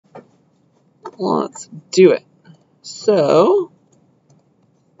let's do it. So,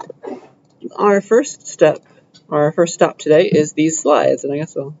 our first step, or our first stop today is these slides, and I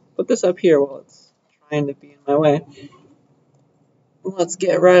guess I'll put this up here while it's trying to be in my way. Let's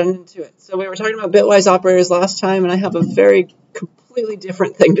get right into it. So we were talking about bitwise operators last time, and I have a very completely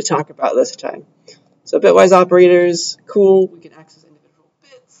different thing to talk about this time. So bitwise operators, cool, we can access individual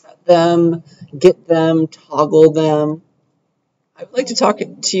bits, set them, get them, toggle them. I would like to talk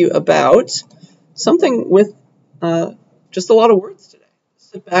to you about something with just a lot of words today.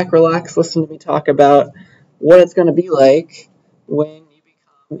 Sit back, relax, listen to me talk about what it's going to be like when you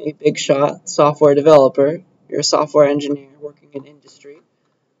become a big shot software developer. You're a software engineer working in industry.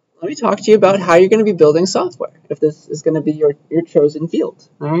 Let me talk to you about how you're going to be building software, if this is going to be your chosen field.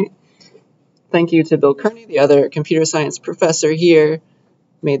 All right. Thank you to Bill Kearney, the other computer science professor here,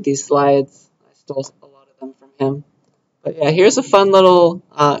 made these slides. I stole a lot of them from him. But yeah, here's a fun little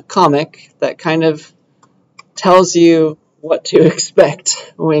comic that kind of tells you what to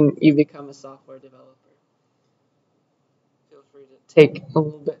expect when you become a software developer. Feel free to take a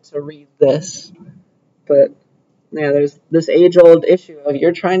little bit to read this. But yeah, there's this age-old issue of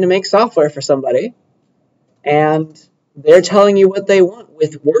you're trying to make software for somebody, and they're telling you what they want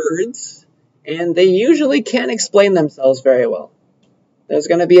with words, and they usually can't explain themselves very well. There's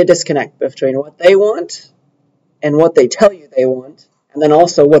going to be a disconnect between what they want and what they tell you they want, and then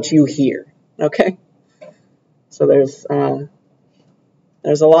also what you hear. Okay? So there's a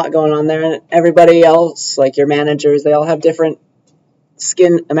lot going on there, and everybody else, like your managers, they all have different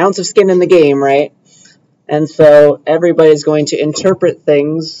amounts of skin in the game, right? And so everybody's going to interpret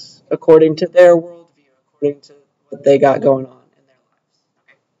things according to their worldview, according to what they got going on in their lives.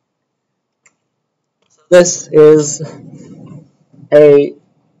 Okay. So this is a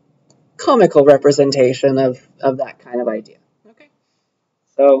comical representation of that kind of idea. Okay.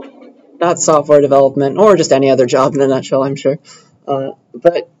 So that's software development, or just any other job in a nutshell, I'm sure.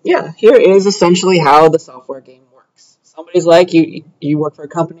 But yeah, here is essentially how the software game works. Somebody's like, you work for a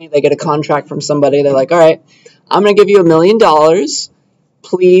company, they get a contract from somebody, they're like, all right, I'm going to give you $1 million.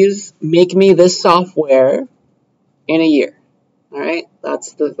 Please make me this software in a year. All right,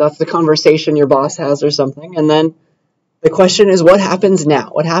 that's the conversation your boss has or something. And then the question is, what happens now?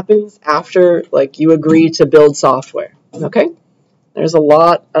 What happens after you agree to build software? Okay, there's a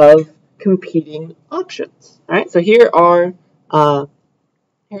lot of competing options. All right, so here are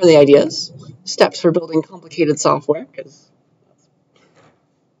the ideas, steps for building complicated software, because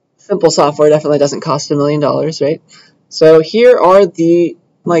simple software definitely doesn't cost $1 million, right? So here are the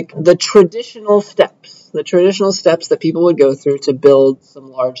traditional steps that people would go through to build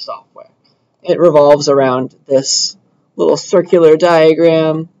some large software. It revolves around this little circular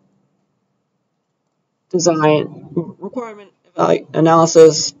diagram: design, requirement,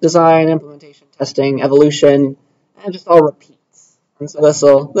 analysis, design, implementation, testing, evolution, and just all repeats. And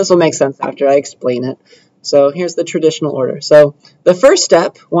so this will make sense after I explain it. So here's the traditional order. So the first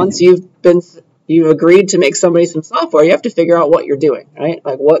step, once you've agreed to make somebody some software, you have to figure out what you're doing, right?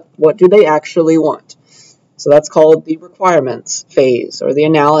 Like what do they actually want? So that's called the requirements phase or the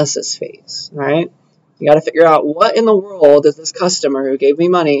analysis phase, right? You got to figure out what in the world does this customer who gave me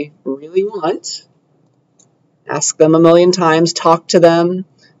money really want? Ask them 1 million times, talk to them,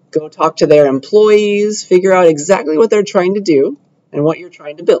 go talk to their employees, figure out exactly what they're trying to do and what you're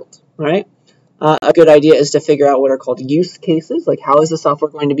trying to build, right? A good idea is to figure out what are called use cases, like how is the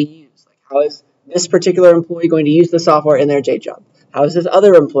software going to be used? Like how is this particular employee going to use the software in their day job? How is this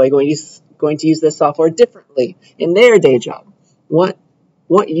other employee going to use this software differently in their day job? What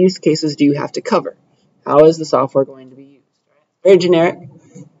use cases do you have to cover? How is the software going to be used? Right? Very generic.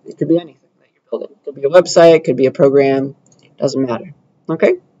 It could be anything that you're building. It could be a website, it could be a program, doesn't matter.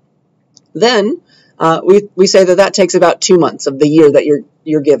 Okay? Then we say that takes about 2 months of the year that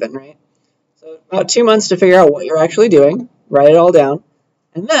you're given, right? So about 2 months to figure out what you're actually doing, write it all down,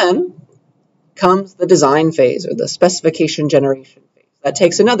 and then comes the design phase or the specification generation phase. That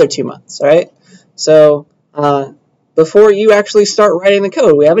takes another 2 months, all right? So before you actually start writing the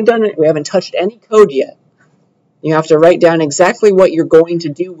code, we haven't touched any code yet. You have to write down exactly what you're going to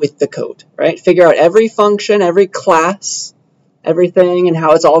do with the code, right? Figure out every function, every class, everything, and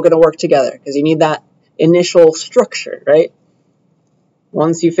how it's all going to work together, because you need that initial structure, right?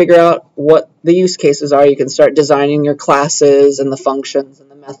 Once you figure out what the use cases are, you can start designing your classes and the functions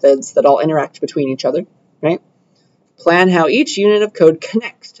and the methods that all interact between each other, right? Plan how each unit of code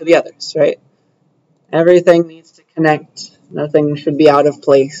connects to the others, right? Everything needs to connect. Nothing should be out of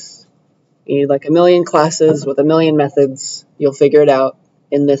place. You need 1 million classes with 1 million methods. You'll figure it out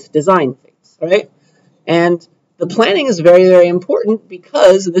in this design phase, all right? And the planning is very, very important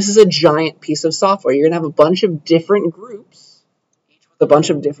because this is a giant piece of software. You're going to have a bunch of different groups, each with a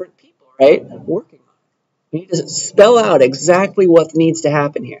bunch of different people, right, working on it. You need to spell out exactly what needs to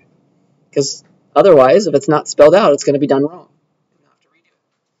happen here. Because otherwise, if it's not spelled out, it's going to be done wrong. You have to redo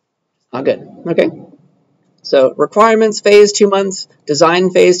it. Not good. Okay. So requirements phase, 2 months. Design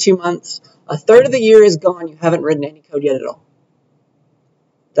phase, 2 months. A third of the year is gone. You haven't written any code yet at all.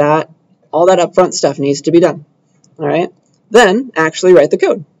 All that upfront stuff needs to be done. All right. Then actually write the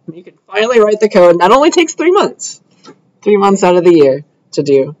code. You can finally write the code. That only takes 3 months. 3 months out of the year to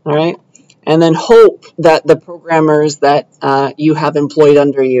do. All right. And then hope that the programmers that you have employed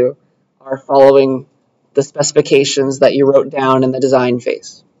under you are following the specifications that you wrote down in the design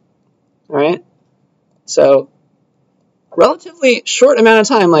phase. All right. So relatively short amount of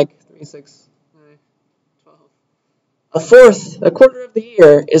time, like 3, 6, 9, 12. A quarter of the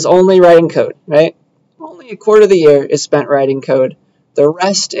year is only writing code, right? Only a quarter of the year is spent writing code. The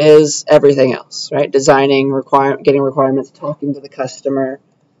rest is everything else, right? Designing, getting requirements, talking to the customer.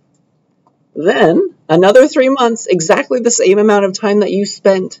 Then another 3 months, exactly the same amount of time that you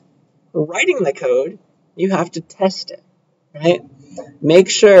spent writing the code, you have to test it, right? Make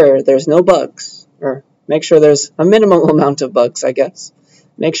sure there's no bugs, or make sure there's a minimal amount of bugs, I guess.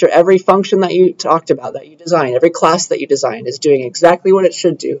 Make sure every function that you talked about, that you designed, every class that you designed is doing exactly what it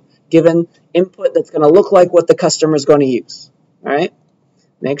should do, given input that's going to look like what the customer is going to use, all right?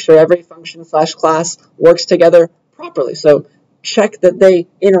 Make sure every function/class works together properly. So check that they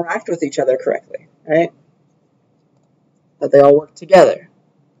interact with each other correctly, right? That they all work together.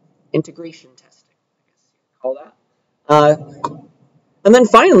 Integration testing, I guess you call that. And then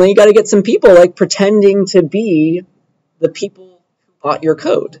finally, you got to get some people like pretending to be the people who bought your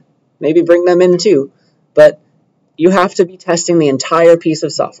code. Maybe bring them in too. But you have to be testing the entire piece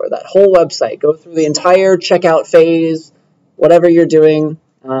of software, that whole website. Go through the entire checkout phase, whatever you're doing.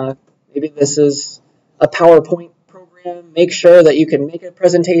 Maybe this is a PowerPoint program. Make sure that you can make a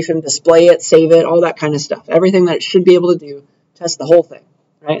presentation, display it, save it, all that kind of stuff. Everything that it should be able to do, test the whole thing,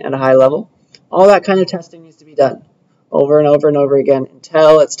 right, at a high level. All that kind of testing needs to be done over and over and over again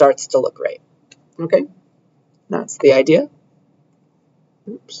until it starts to look right. Okay? That's the idea.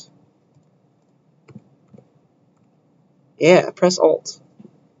 Oops. Yeah, press Alt.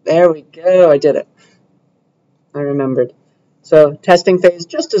 There we go, I did it. I remembered. So testing phase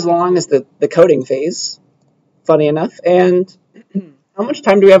just as long as the coding phase, funny enough. And how much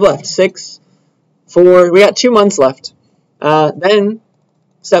time do we have left? 6, 4, we got 2 months left. Then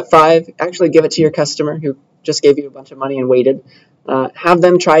step 5, actually give it to your customer who just gave you a bunch of money and waited. Have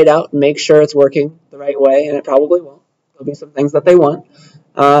them try it out and make sure it's working the right way, and it probably won't. There'll be some things that they want.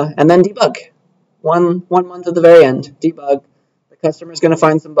 And then debug. One month at the very end, debug. The customer's going to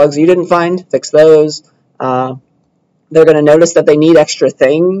find some bugs you didn't find, fix those. They're going to notice that they need extra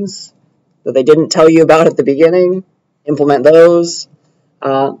things that they didn't tell you about at the beginning, implement those.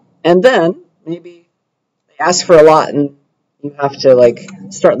 And then maybe they ask for a lot and you have to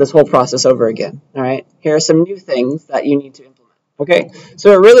start this whole process over again. All right, here are some new things that you need to implement. Okay,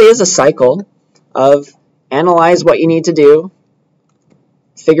 so it really is a cycle of analyze what you need to do,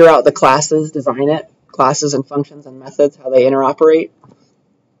 figure out the classes, design it, classes and functions and methods, how they interoperate,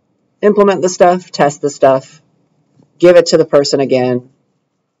 implement the stuff, test the stuff, give it to the person again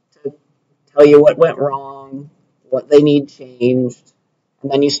to tell you what went wrong, what they need changed,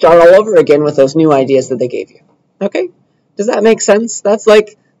 and then you start all over again with those new ideas that they gave you. Okay? Does that make sense? That's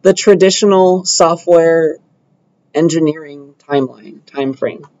like the traditional software engineering time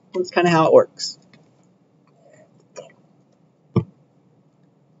frame. That's kind of how it works.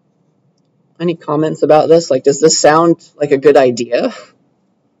 Any comments about this? Does this sound like a good idea?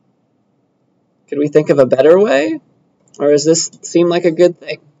 Could we think of a better way? Or does this seem like a good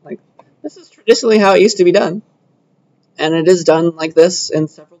thing? This is traditionally how it used to be done. And it is done like this in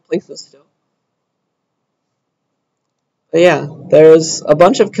several places still. But yeah, there's a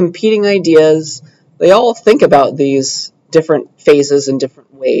bunch of competing ideas. They all think about these different phases in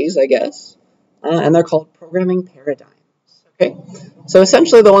different ways, I guess. And they're called programming paradigms. Okay? So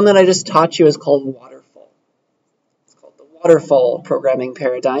essentially the one that I just taught you is called waterfall. It's called the waterfall programming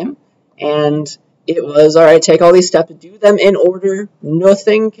paradigm. And it was, all right, take all these steps, do them in order.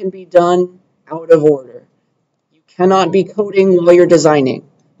 Nothing can be done out of order. You cannot be coding while you're designing,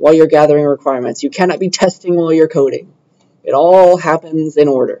 while you're gathering requirements. You cannot be testing while you're coding. It all happens in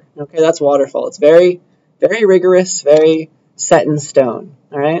order. Okay, that's waterfall. It's very, very rigorous, very set in stone.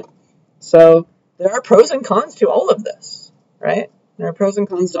 All right? So there are pros and cons to all of this, right? There are pros and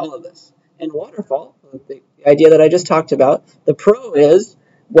cons to all of this. In waterfall, the idea that I just talked about, the pro is,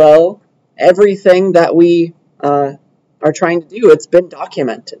 well, everything that we are trying to do. It's been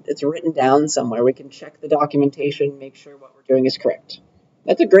documented. It's written down somewhere. We can check the documentation, make sure what we're doing is correct.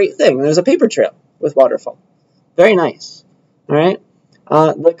 That's a great thing. There's a paper trail with waterfall. Very nice. All right.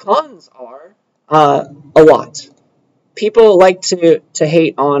 The cons are a lot. People like to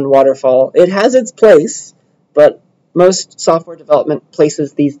hate on waterfall. It has its place, but most software development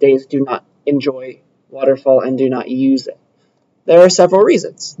places these days do not enjoy waterfall and do not use it. There are several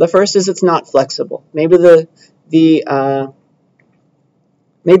reasons. The first is it's not flexible. Maybe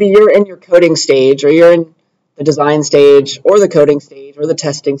maybe you're in your coding stage, or you're in the design stage, or the coding stage, or the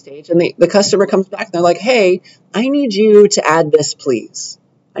testing stage, and the customer comes back and they're like, hey, I need you to add this, please.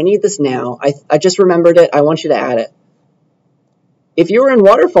 I need this now. I just remembered it. I want you to add it. If you were in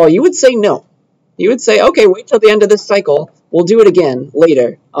waterfall, you would say no. You would say, okay, wait till the end of this cycle. We'll do it again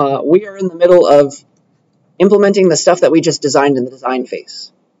later. We are in the middle of implementing the stuff that we just designed in the design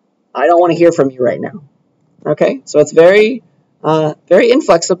phase. I don't want to hear from you right now. Okay, so it's very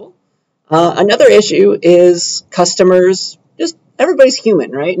inflexible. Another issue is customers, just everybody's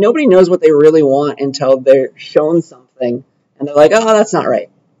human, right? Nobody knows what they really want until they're shown something and they're like, oh, that's not right.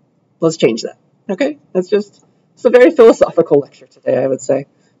 Let's change that. Okay, it's a very philosophical lecture today, I would say.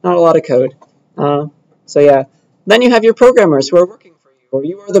 Not a lot of code. So yeah, then you have your programmers who are working for you, or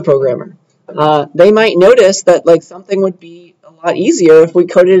you are the programmer. They might notice that like something would be a lot easier if we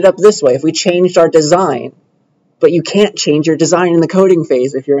coded it up this way, if we changed our design. But you can't change your design in the coding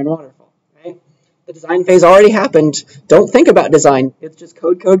phase if you're in waterfall, right? The design phase already happened. Don't think about design. It's just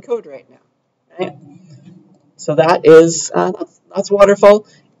code right now, right? So that is that's waterfall.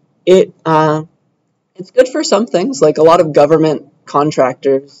 It's good for some things, like a lot of government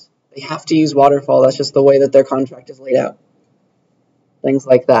contractors. They have to use waterfall. That's just the way that their contract is laid out. Things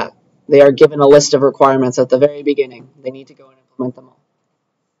like that. They are given a list of requirements at the very beginning. They need to go and implement them all.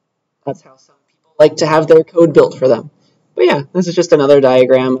 That's how some people like to have their code built for them. But yeah, this is just another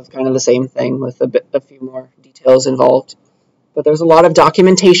diagram of kind of the same thing with a few more details involved. But there's a lot of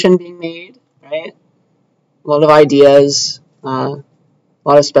documentation being made, right? A lot of ideas, a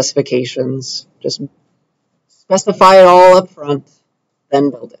lot of specifications. Just specify it all up front,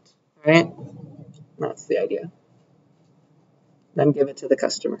 then build it, right? That's the idea. Then give it to the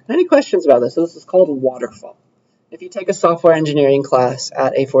customer. Any questions about this? So this is called waterfall. If you take a software engineering class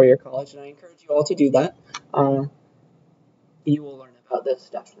at a four-year college, and I encourage you all to do that, you will learn about this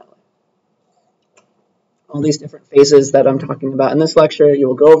definitely. All these different phases that I'm talking about in this lecture, you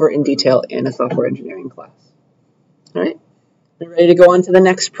will go over in detail in a software engineering class. All right, are you ready to go on to the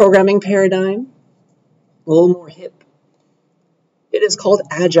next programming paradigm? A little more hip. It is called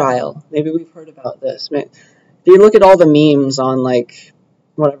Agile. Maybe we've heard about this. If you look at all the memes on like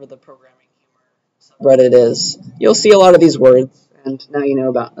whatever the programming humor subreddit is, you'll see a lot of these words, and now you know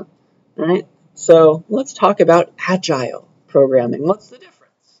about them. All right, so let's talk about Agile programming. What's the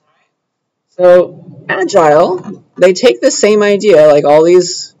difference? So Agile, they take the same idea, like all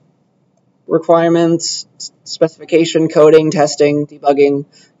these requirements, specification, coding, testing, debugging,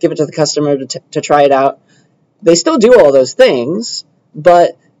 give it to the customer to try it out. They still do all those things,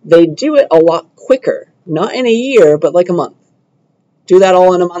 but they do it a lot quicker. Not in a year, but like a month. Do that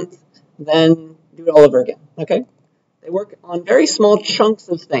all in a month, then do it all over again, okay? They work on very small chunks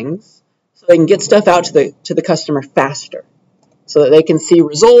of things so they can get stuff out to the customer faster, so that they can see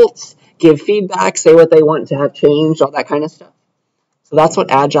results, give feedback, say what they want to have changed, all that kind of stuff. So that's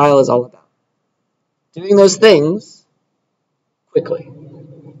what Agile is all about. Doing those things quickly.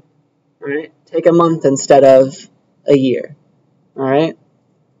 All right? Take a month instead of a year. All right?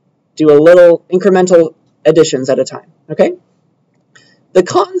 Do a little incremental additions at a time. Okay? The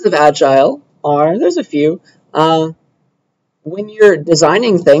cons of Agile are, there's a few. When you're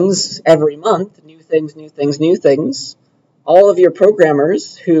designing things every month, new things, all of your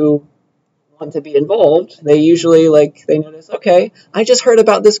programmers who want to be involved, they usually they notice, okay, I just heard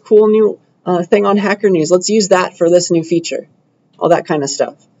about this cool new thing on Hacker News. Let's use that for this new feature. All that kind of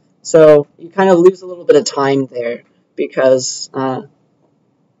stuff. So you kind of lose a little bit of time there because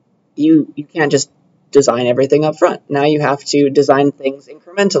you can't just design everything up front. Now you have to design things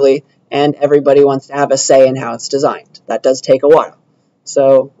incrementally, and everybody wants to have a say in how it's designed. That does take a while.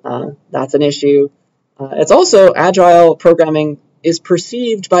 So that's an issue. It's also, Agile programming is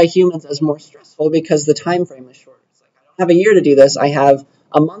perceived by humans as more stressful because the time frame is shorter. It's like, I don't have a year to do this. I have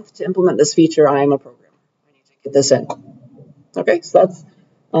a month to implement this feature. I am a programmer. I need to get this in. Okay, so that's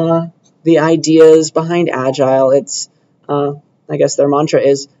the ideas behind Agile. It's, I guess their mantra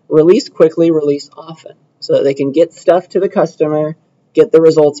is release quickly, release often, so that they can get stuff to the customer, get the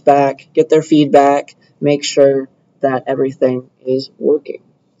results back, get their feedback, make sure that everything is working.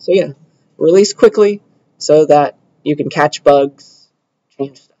 So yeah, release quickly so that you can catch bugs,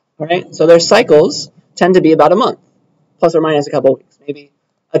 change stuff. All right. So their cycles tend to be about a month, plus or minus a couple weeks, maybe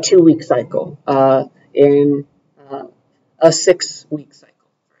a 2-week cycle in a 6-week cycle,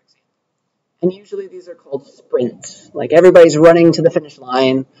 for example. And usually these are called sprints. Like everybody's running to the finish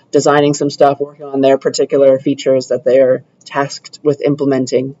line, designing some stuff, working on their particular features that they're tasked with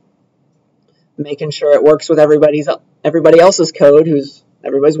implementing, making sure it works with everybody else's code,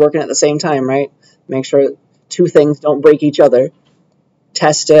 everybody's working at the same time, right? Make sure 2 things don't break each other.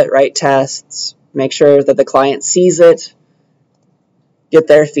 Test it, write tests, make sure that the client sees it, get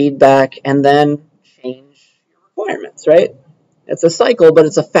their feedback, and then change your requirements, right? It's a cycle, but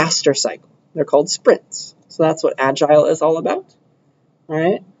it's a faster cycle. They're called sprints. So that's what Agile is all about. All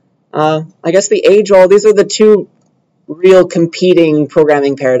right. I guess the age-old, these are the 2 real competing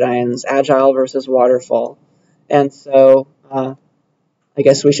programming paradigms, Agile versus Waterfall. And so I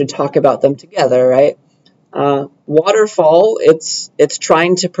guess we should talk about them together, right? Waterfall, it's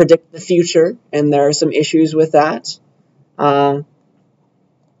trying to predict the future, and there are some issues with that. But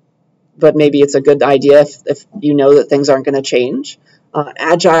maybe it's a good idea if you know that things aren't going to change.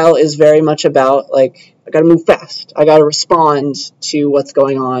 Agile is very much about, like, I got to move fast. I got to respond to what's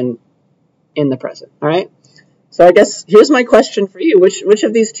going on in the present, all right? So I guess here's my question for you. Which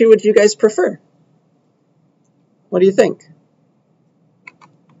of these 2 would you guys prefer? What do you think?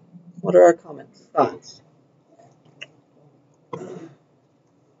 What are our comments, thoughts?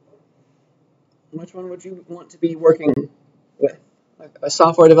 Which one would you want to be working with? Like a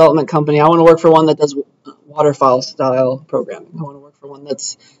software development company, I want to work for one that does waterfall style programming. I want to work for one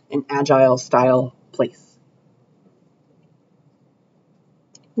that's an agile style place.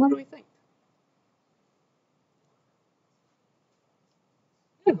 What do we think?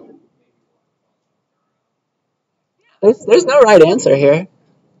 Yeah. There's no right answer here.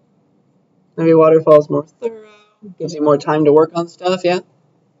 Maybe waterfall is more thorough, gives you more time to work on stuff, yeah?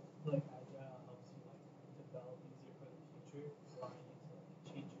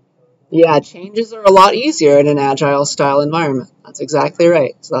 Yeah, changes are a lot easier in an agile style environment. That's exactly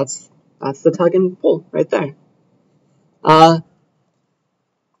right. So that's the tug and pull right there.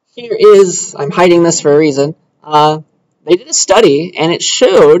 Here is, I'm hiding this for a reason. They did a study and it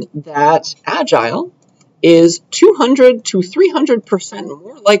showed that agile is 200 to 300%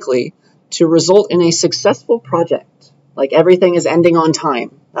 more likely to result in a successful project. Like everything is ending on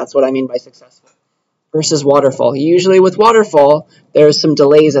time. That's what I mean by successful. Versus waterfall. Usually with waterfall, there's some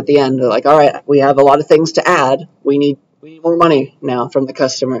delays at the end. They're like, all right, we have a lot of things to add. We need more money now from the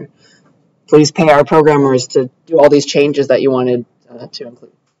customer. Please pay our programmers to do all these changes that you wanted to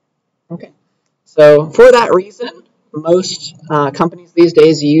include. Okay. So for that reason, most companies these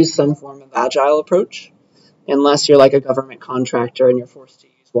days use some form of agile approach, unless you're like a government contractor and you're forced to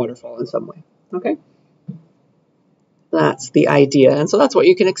use waterfall in some way. Okay. That's the idea. And so that's what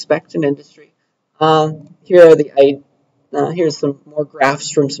you can expect in industry. Here's some more graphs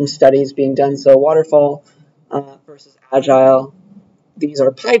from some studies being done. So waterfall versus agile. These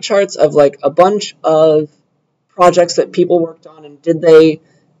are pie charts of like a bunch of projects that people worked on, and did they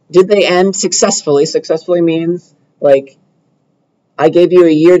end successfully? Successfully means like I gave you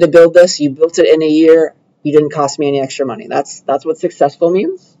a year to build this, you built it in a year, you didn't cost me any extra money. That's what successful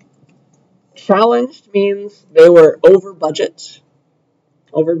means. Challenged means they were over budget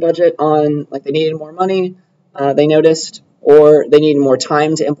on, like, they needed more money, they noticed, or they needed more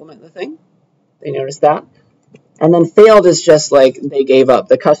time to implement the thing. They noticed that. And then failed is just like they gave up.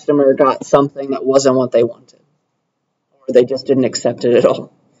 The customer got something that wasn't what they wanted, or they just didn't accept it at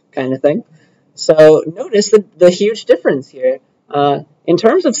all, kind of thing. So notice the huge difference here. In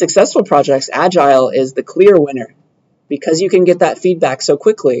terms of successful projects, Agile is the clear winner. Because you can get that feedback so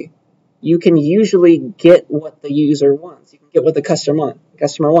quickly, you can usually get what the user wants. You can get what the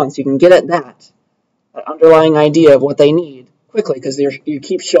customer wants. You can get at that underlying idea of what they need quickly because you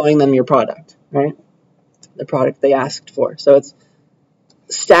keep showing them your product, right? The product they asked for. So it's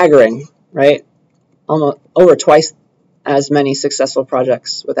staggering, right? Almost over twice as many successful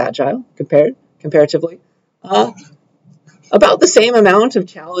projects with Agile comparatively. About the same amount of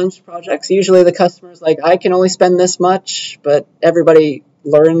challenged projects. Usually the customer's like, I can only spend this much, but everybody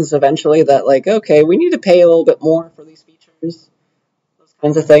learns eventually that, like, okay, we need to pay a little bit more for these features, those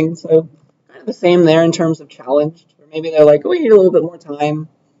kinds of things. So kind of the same there in terms of challenged, or maybe they're like, we need a little bit more time.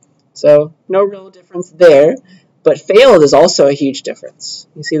 So no real difference there, but failed is also a huge difference.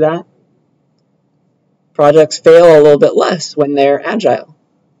 You see that? Projects fail a little bit less when they're agile.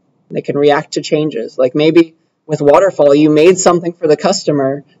 They can react to changes. Like maybe with waterfall, you made something for the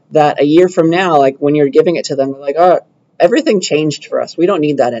customer that a year from now, like when you're giving it to them, they're like, oh, everything changed for us. We don't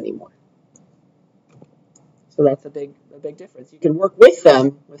need that anymore. So that's a big difference. You can work with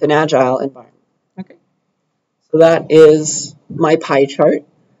them with an agile environment. Okay. So that is my pie chart.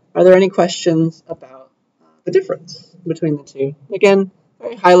 Are there any questions about the difference between the two? Again,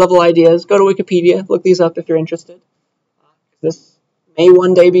 very high-level ideas. Go to Wikipedia, look these up if you're interested. This may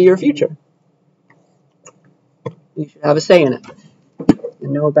one day be your future. You should have a say in it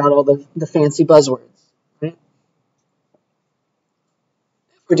and know about all the fancy buzzwords. Right?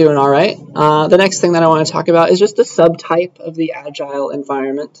 We're doing all right. The next thing that I want to talk about is just a subtype of the agile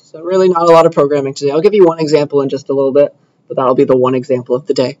environment. So really not a lot of programming today. I'll give you one example in just a little bit, but that'll be the one example of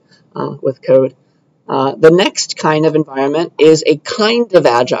the day with code. The next kind of environment is a kind of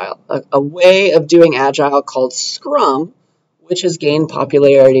agile, a way of doing agile called Scrum, which has gained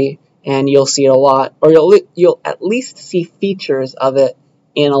popularity, and you'll see it a lot, or you'll at least see features of it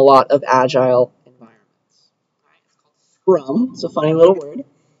in a lot of agile environments. Scrum, it's a funny little word.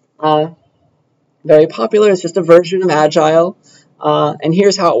 Very popular. It's just a version of agile, and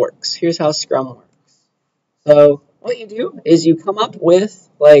here's how it works. Here's how Scrum works. So what you do is you come up with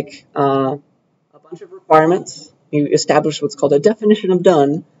like a bunch of requirements. You establish what's called a definition of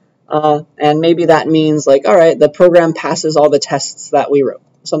done, and maybe that means like, all right, the program passes all the tests that we wrote,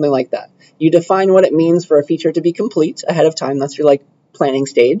 something like that. You define what it means for a feature to be complete ahead of time. That's your like planning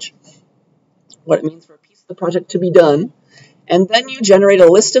stage. What it means for a piece of the project to be done, and then you generate a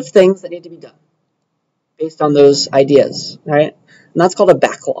list of things that need to be done based on those ideas, right? And that's called a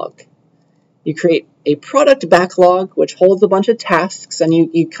backlog. You create a product backlog, which holds a bunch of tasks, and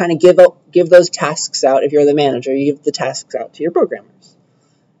you kind of give those tasks out. If you're the manager, you give the tasks out to your programmers.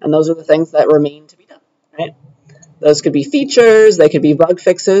 And those are the things that remain to be done, right? Those could be features, they could be bug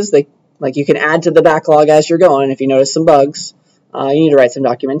fixes. Like you can add to the backlog as you're going if you notice some bugs. You need to write some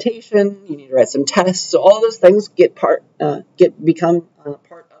documentation, you need to write some tests. So all those things become part of the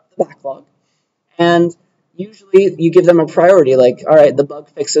backlog. And usually you give them a priority, like, all right, the bug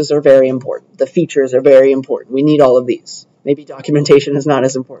fixes are very important. The features are very important. We need all of these. Maybe documentation is not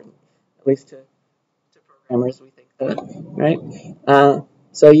as important, at least to programmers, we think that, right?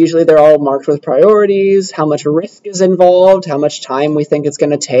 So usually they're all marked with priorities, how much risk is involved, how much time we think it's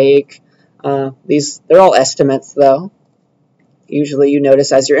going to take. They're all estimates, though. Usually you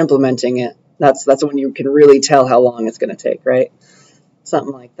notice as you're implementing it. That's when you can really tell how long it's going to take, right?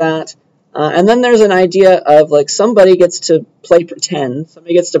 Something like that. And then there's an idea of like somebody gets to play pretend.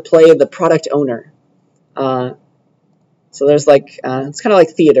 Somebody gets to play the product owner. So there's like, it's kind of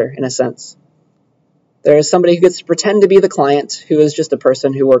like theater in a sense. There's somebody who gets to pretend to be the client, who is just a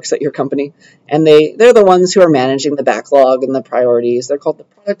person who works at your company. And they're the ones who are managing the backlog and the priorities. They're called the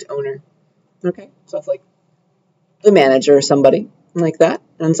product owner. Okay, so it's like the manager or somebody like that.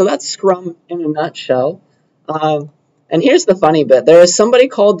 And so that's Scrum in a nutshell. And here's the funny bit. There is somebody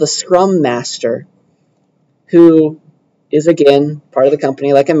called the Scrum Master who is, again, part of the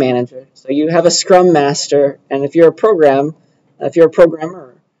company like a manager. So you have a Scrum Master, and if you're a programmer,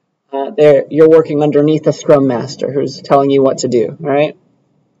 you're working underneath a Scrum Master who's telling you what to do, right?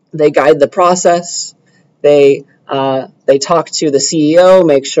 They guide the process. They talk to the CEO,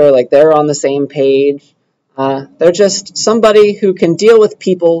 make sure like they're on the same page. They're just somebody who can deal with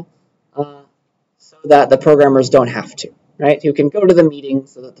people so that the programmers don't have to, right? Who can go to the meeting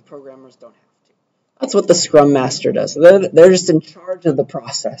so that the programmers don't have to. That's what the Scrum Master does. So they're just in charge of the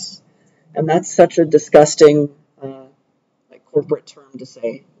process. And that's such a disgusting like corporate term to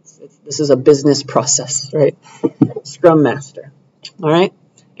say. This is a business process, right? Scrum Master. All right?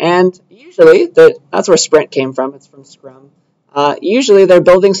 And usually, that's where Sprint came from. It's from Scrum. Usually they're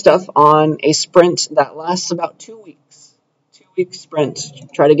building stuff on a sprint that lasts about 2 weeks. 2-week sprint.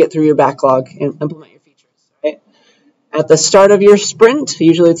 Try to get through your backlog and implement your features. Right? At the start of your sprint,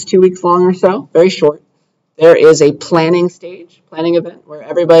 usually it's 2 weeks long or so, very short, there is a planning event, where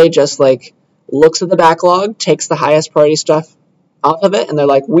everybody just like looks at the backlog, takes the highest priority stuff off of it, and they're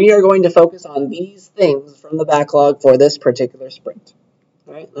like, we are going to focus on these things from the backlog for this particular sprint.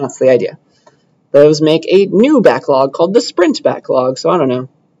 All right? That's the idea. Those make a new backlog called the sprint backlog. So I don't know.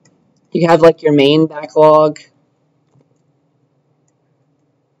 You have like your main backlog,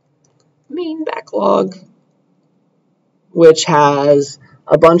 which has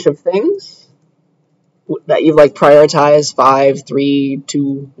a bunch of things that you've like prioritized, 5, 3,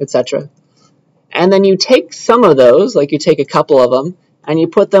 2, etc. And then you take some of those, like you take a couple of them, and you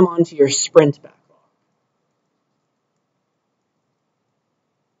put them onto your sprint backlog.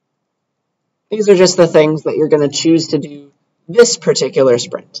 These are just the things that you're going to choose to do this particular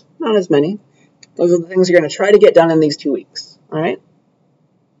sprint. Not as many. Those are the things you're going to try to get done in these 2 weeks. All right?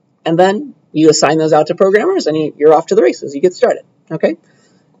 And then you assign those out to programmers, and you're off to the races. You get started. Okay?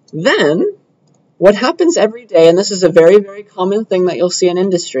 Then, what happens every day, and this is a very, very common thing that you'll see in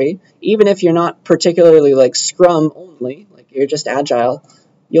industry, even if you're not particularly like Scrum only, like you're just Agile,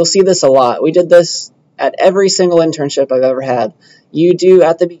 you'll see this a lot. We did this at every single internship I've ever had. You do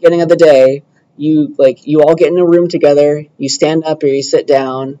at the beginning of the day, you all get in a room together, you stand up or you sit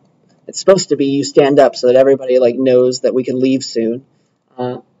down. It's supposed to be you stand up so that everybody like knows that we can leave soon.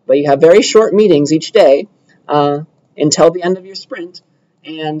 But you have very short meetings each day until the end of your sprint,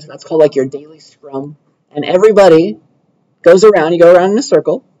 and that's called like your daily scrum. And everybody goes around, you go around in a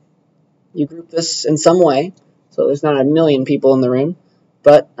circle, you group this in some way, so there's not a million people in the room,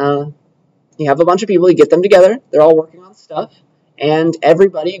 but you have a bunch of people, you get them together, they're all working on stuff, and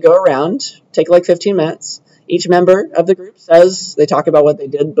everybody go around, take like 15 minutes. Each member of the group says, they talk about what they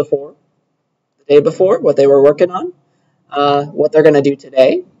did before, the day before, what they were working on, what they're going to do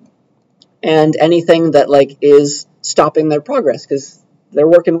today, and anything that like is stopping their progress, because they're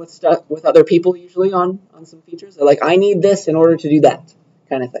working with stuff with other people usually on some features. They're like, I need this in order to do that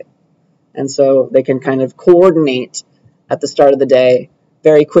kind of thing. And so they can kind of coordinate at the start of the day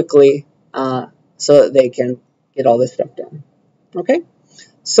very quickly so that they can get all this stuff done. Okay?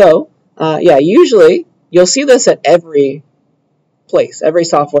 So, yeah, usually you'll see this at every place, every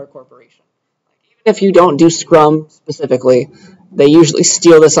software corporation. Even if you don't do Scrum specifically, they usually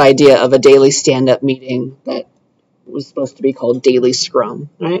steal this idea of a daily stand-up meeting that was supposed to be called Daily Scrum,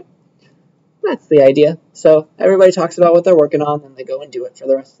 right? That's the idea. So everybody talks about what they're working on, and they go and do it for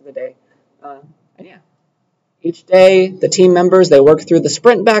the rest of the day. And yeah, each day the team members, they work through the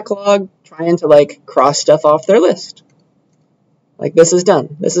sprint backlog, trying to like cross stuff off their list. Like, this is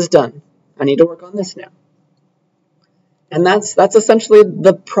done. This is done. I need to work on this now. And that's essentially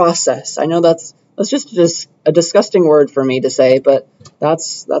the process. I know that's just a disgusting word for me to say, but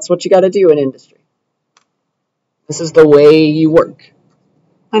that's what you got to do in industry. This is the way you work.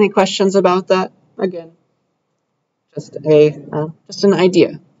 Any questions about that? Again, just an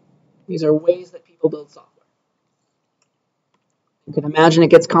idea. These are ways that people build software. You can imagine it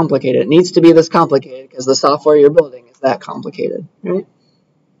gets complicated. It needs to be this complicated because the software you're building is that complicated, right?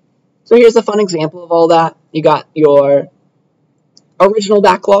 So here's a fun example of all that. You got your original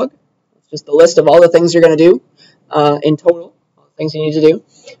backlog. It's just the list of all the things you're going to do in total, all the things you need to do.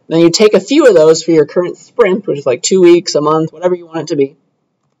 Then you take a few of those for your current sprint, which is like 2 weeks, a month, whatever you want it to be.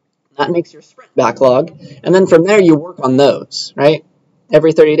 That makes your sprint backlog. And then from there, you work on those, right?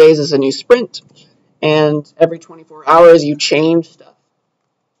 Every 30 days is a new sprint. And every 24 hours, you change stuff.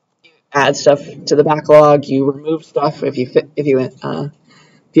 You add stuff to the backlog. You remove stuff if you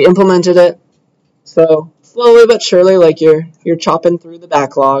implemented it. So slowly but surely, like you're chopping through the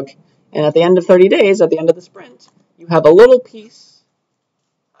backlog. And at the end of 30 days, at the end of the sprint, you have a little piece.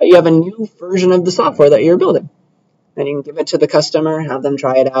 You have a new version of the software that you're building. And you can give it to the customer, have them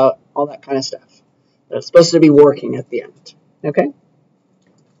try it out, all that kind of stuff. But it's supposed to be working at the end. Okay?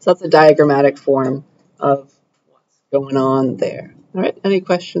 So that's a diagrammatic form of what's going on there. All right? Any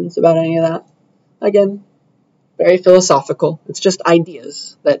questions about any of that? Again, very philosophical. It's just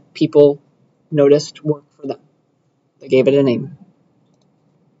ideas that people noticed work for them. They gave it a name.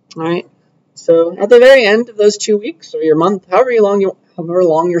 All right? So at the very end of those 2 weeks or your month, however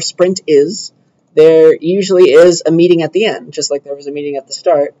long your sprint is, there usually is a meeting at the end, just like there was a meeting at the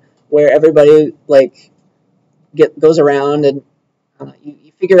start, where everybody goes around and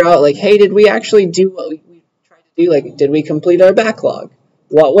you figure out like, hey, did we actually do what we tried to do? Like, did we complete our backlog?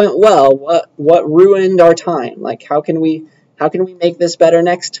 What went well? What ruined our time? Like, how can we make this better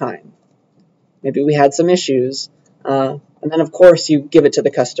next time? Maybe we had some issues, and then of course you give it to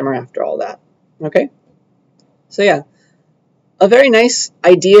the customer after all that. Okay, so yeah. A very nice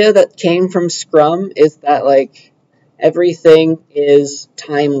idea that came from Scrum is that like everything is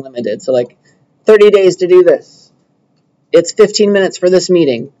time limited. So like 30 days to do this. It's 15 minutes for this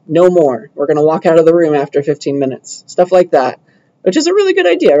meeting. No more. We're going to walk out of the room after 15 minutes. Stuff like that, which is a really good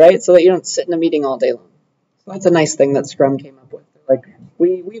idea, right? So that you don't sit in a meeting all day long. So that's a nice thing that Scrum came up with. Like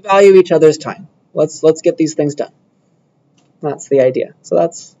we value each other's time. Let's get these things done. That's the idea. So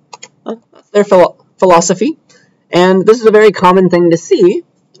that's their philosophy. And this is a very common thing to see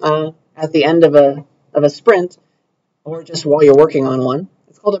at the end of a sprint, or just while you're working on one.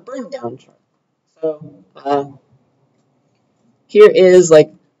 It's called a burn down chart. So here is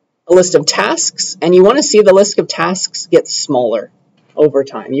like a list of tasks, and you want to see the list of tasks get smaller over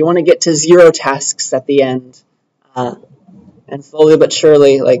time. You want to get to 0 tasks at the end, and slowly but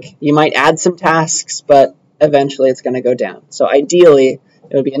surely, like you might add some tasks, but eventually it's going to go down. So ideally,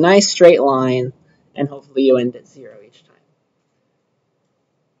 it would be a nice straight line. And hopefully you end at 0 each time.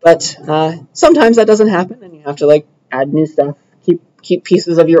 But sometimes that doesn't happen, and you have to like add new stuff, keep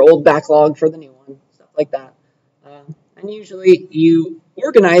pieces of your old backlog for the new one. like that. And usually you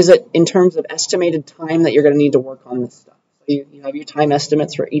organize it in terms of estimated time that you're going to need to work on this stuff. So you have your time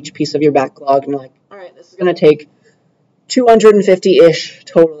estimates for each piece of your backlog, and you're like, all right, this is going to take 250-ish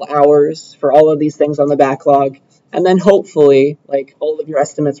total hours for all of these things on the backlog. And then hopefully, like, all of your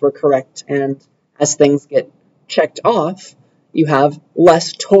estimates were correct, and as things get checked off, you have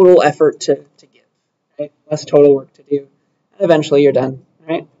less total effort to give, right? Less total work to do. And eventually you're done,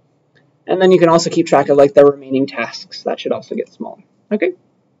 right? And then you can also keep track of like the remaining tasks. That should also get smaller. Okay?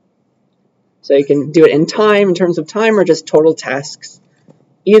 So you can do it in time, in terms of time, or just total tasks.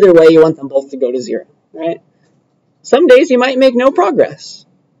 Either way, you want them both to go to 0, right? Some days you might make no progress.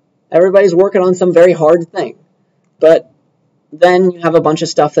 Everybody's working on some very hard thing. But then you have a bunch of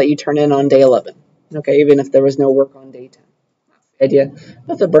stuff that you turn in on day 11. Okay, even if there was no work on day 10. That's the idea.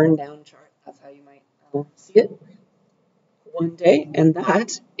 That's a burn down chart. That's how you might see it one day, and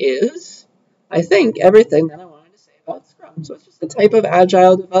that is, I think, everything that I wanted to say about Scrum. So it's just a type of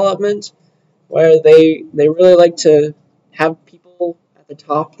agile development where they really like to have people at the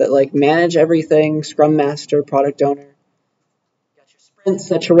top that like manage everything, Scrum Master, Product Owner. You got your sprints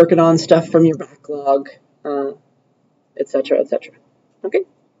that you're working on, stuff from your backlog, etc., etc. Okay?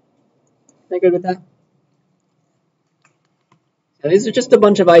 Am I good with that? So these are just a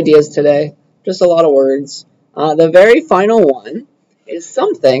bunch of ideas today, just a lot of words. The very final one is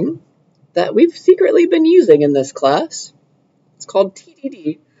something that we've secretly been using in this class. It's called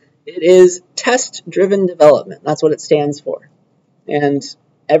TDD. It is test-driven development. That's what it stands for. And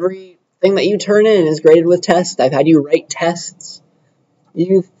everything that you turn in is graded with tests. I've had you write tests.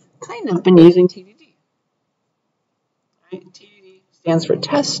 You've kind of been using TDD. Right? TDD stands for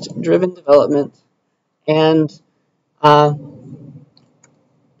test-driven development. And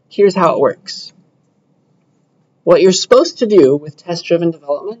here's how it works. What you're supposed to do with test-driven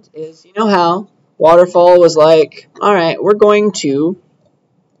development is, you know how Waterfall was like, all right, we're going to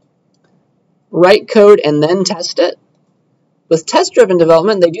write code and then test it. With test-driven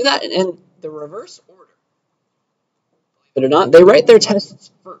development, they do that in the reverse order. Believe it or not, they write their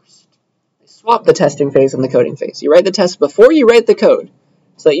tests first. They swap the testing phase and the coding phase. You write the test before you write the code,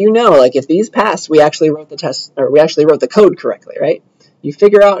 so that you know, like, if these pass, we actually wrote the test, or we actually wrote the code correctly, right? You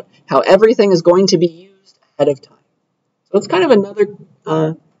figure out how everything is going to be used ahead of time. So it's kind of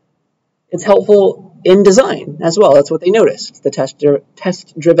another, it's helpful in design as well. That's what they noticed, the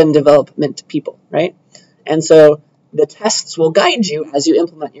test-driven development people, right? And so the tests will guide you as you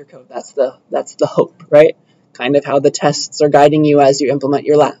implement your code. That's the hope, right? Kind of how the tests are guiding you as you implement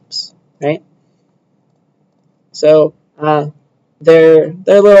your labs, right? So their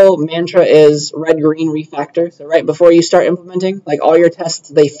little mantra is red-green refactor. So right before you start implementing, like all your tests,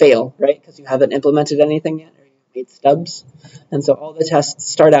 they fail, right? Because you haven't implemented anything yet, or you made stubs. And so all the tests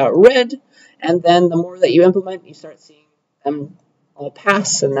start out red, and then the more that you implement, you start seeing them all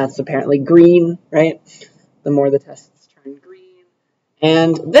pass, and that's apparently green, right? The more the tests turn green.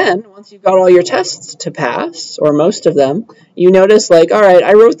 And then, once you've got all your tests to pass, or most of them, you notice, like, all right,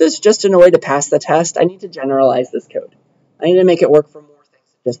 I wrote this just in a way to pass the test. I need to generalize this code. I need to make it work for more things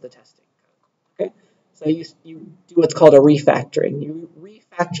than just the testing code. Okay? So you do what's called a refactoring. You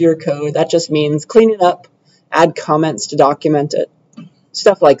refactor your code. That just means clean it up, add comments to document it,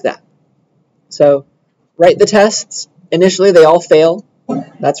 stuff like that. So write the tests. Initially, they all fail.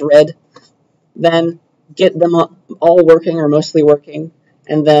 That's red. Then get them all working or mostly working,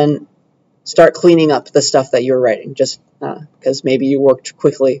 and then start cleaning up the stuff that you're writing, just because maybe you worked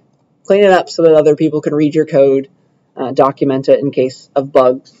quickly. Clean it up so that other people can read your code, document it in case of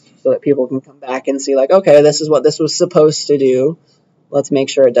bugs, so that people can come back and see, like, okay, this is what this was supposed to do. Let's make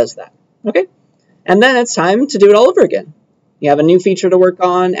sure it does that. Okay? And then it's time to do it all over again. You have a new feature to work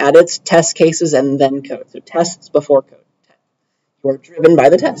on, add its test cases, and then code. So tests before code. You are driven by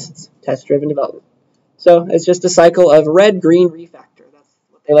the tests. Test-driven development. So it's just a cycle of red-green refactor. That's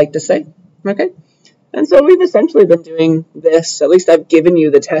what they like to say. Okay? And so we've essentially been doing this. At least I've given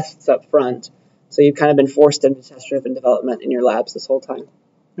you the tests up front. So you've kind of been forced into test-driven development in your labs this whole time.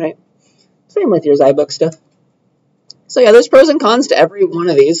 Right? Same with your Zybook stuff. So yeah, there's pros and cons to every one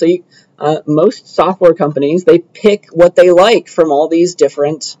of these. So most software companies, they pick what they like from all these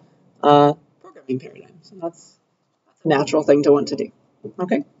different programming paradigms. And that's a natural thing to want to do.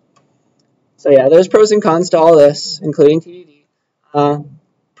 Okay? So yeah, there's pros and cons to all this, including TDD.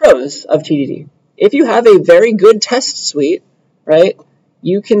 Pros of TDD. If you have a very good test suite, right,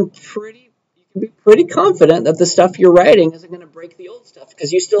 you can be pretty confident that the stuff you're writing isn't going to break the old stuff,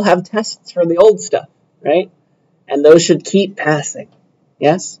 because you still have tests for the old stuff, right? And those should keep passing.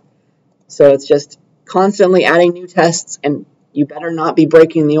 Yes? So it's just constantly adding new tests, and you better not be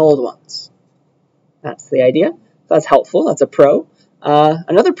breaking the old ones. That's the idea. That's helpful. That's a pro.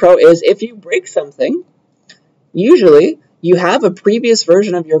 Another pro is if you break something, usually you have a previous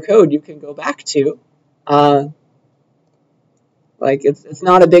version of your code you can go back to. Like it's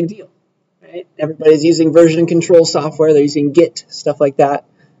not a big deal, right? Everybody's using version control software. They're using Git, stuff like that.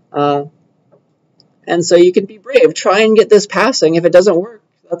 And so you can be brave. Try and get this passing. If it doesn't work,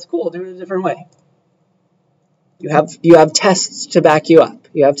 that's cool. Do it a different way. You have tests to back you up.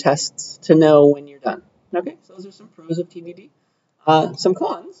 You have tests to know when you're done. Okay, so those are some pros of TDD. Some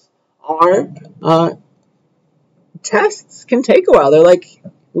cons are tests can take a while. They're like,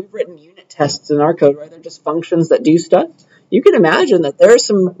 we've written unit tests in our code, right? They're just functions that do stuff. You can imagine that there are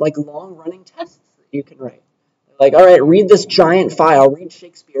some like long-running tests that you can write. Like, all right, read this giant file, read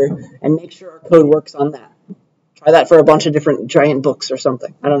Shakespeare, and make sure our code works on that. Try that for a bunch of different giant books or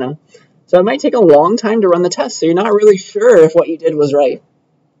something. I don't know. So it might take a long time to run the test, so you're not really sure if what you did was right,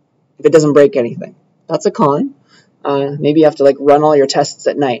 if it doesn't break anything. That's a con. Maybe you have to like run all your tests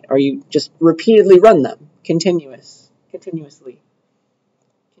at night, or you just repeatedly run them, continuously.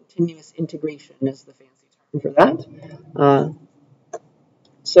 Continuous integration is the fancy term for that.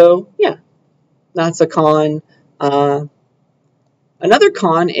 So yeah, that's a con. Another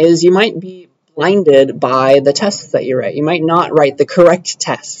con is you might be blinded by the tests that you write. You might not write the correct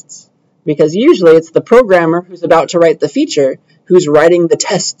tests, because usually it's the programmer who's about to write the feature who's writing the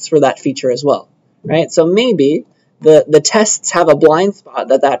tests for that feature as well, right? So maybe the tests have a blind spot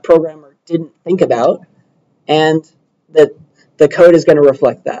that programmer didn't think about, and that the code is going to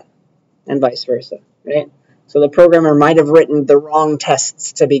reflect that, and vice versa, right? So the programmer might have written the wrong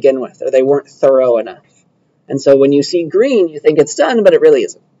tests to begin with, or they weren't thorough enough. And so when you see green, you think it's done, but it really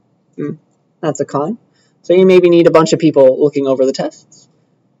isn't. That's a con. So you maybe need a bunch of people looking over the tests.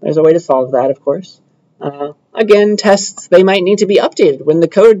 There's a way to solve that, of course. Again, tests, they might need to be updated when the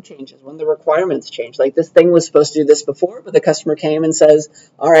code changes, when the requirements change. Like this thing was supposed to do this before, but the customer came and says,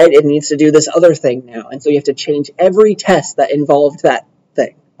 all right, it needs to do this other thing now. And so you have to change every test that involved that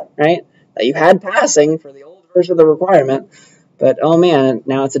thing, right? That you had passing for the old version of the requirement, but oh man,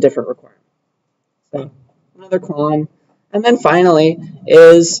 now it's a different requirement. So another con. And then finally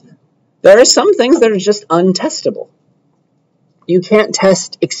is there are some things that are just untestable. You can't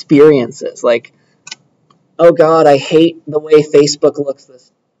test experiences. Like, oh God, I hate the way Facebook looks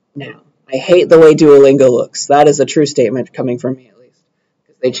this now. I hate the way Duolingo looks. That is a true statement coming from me, at least,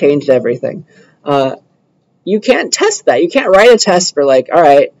 because they changed everything. You can't test that. You can't write a test for like, all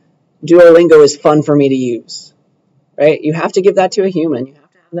right, Duolingo is fun for me to use, right? You have to give that to a human. You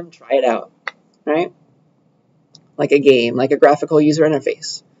have to have them try it out, right? Like a game, like a graphical user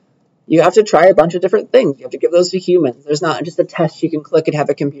interface. You have to try a bunch of different things. You have to give those to humans. There's not just a test you can click and have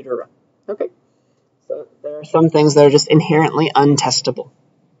a computer run. Okay. So there are some things that are just inherently untestable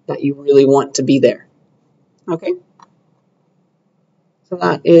that you really want to be there. Okay. So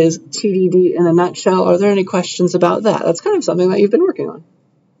that is TDD in a nutshell. Are there any questions about that? That's kind of something that you've been working on.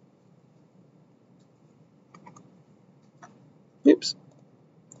 Oops.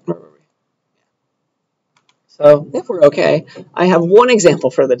 Where were we? So if we're okay, I have one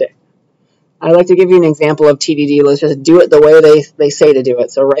example for the day. I'd like to give you an example of TDD. Let's just do it the way they say to do it.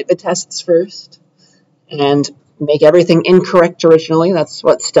 So write the tests first and make everything incorrect originally. That's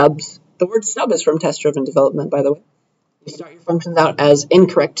what stubs. The word stub is from test-driven development, by the way. You start your functions out as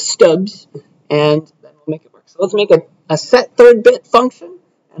incorrect stubs, and then we'll make it work. So let's make a set third bit function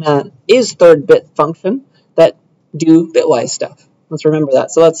and a is third bit function that do bitwise stuff. Let's remember that.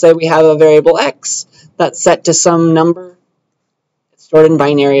 So let's say we have a variable x that's set to some number. It's stored in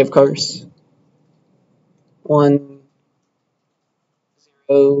binary, of course. 1,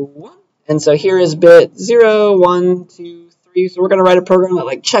 0, 1. And so here is bit 0, 1, 2, 3. So we're going to write a program that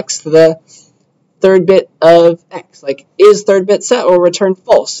like checks the third bit of x. Like, is third bit set will return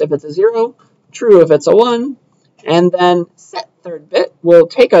false if it's a 0, true if it's a 1. And then set third bit will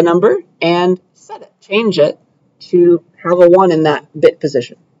take a number and set it, change it to have a 1 in that bit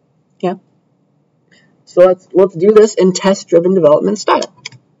position. Yeah. So let's do this in test-driven development style.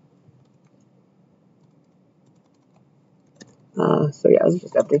 So yeah, let's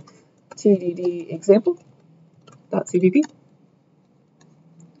just have the TDD example.cpp.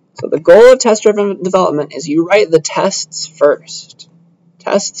 So the goal of test-driven development is you write the tests first.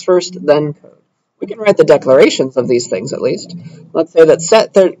 Tests first, then code. We can write the declarations of these things at least. Let's say that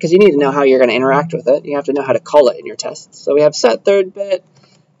set third, because you need to know how you're going to interact with it. You have to know how to call it in your tests. So we have set third bit.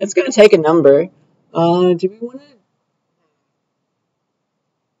 It's going to take a number. Do we want to?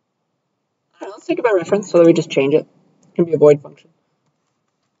 Let's take it by reference so that we just change it. It can be a void function.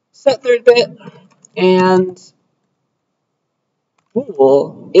 Set third bit and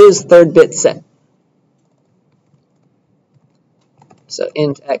bool is third bit set. So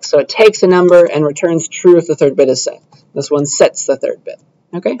int x. So it takes a number and returns true if the third bit is set. This one sets the third bit,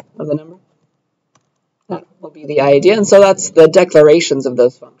 okay, of the number. That will be the idea. And so that's the declarations of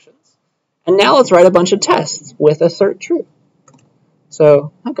those functions. And now let's write a bunch of tests with assert true.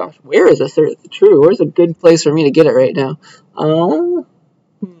 So, oh gosh, where is assert true? Where's a good place for me to get it right now? I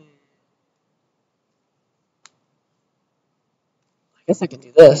guess I can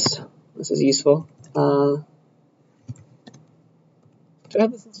do this. This is useful. Do I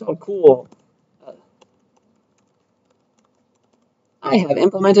have this installed? Cool. I have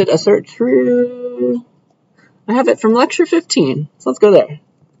implemented assert true. I have it from lecture 15. So let's go there.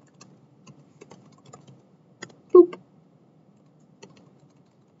 Boop.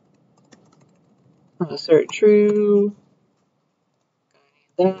 Assert true.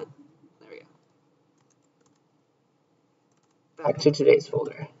 I need that. There we go. Back to today's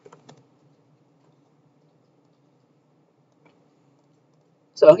folder.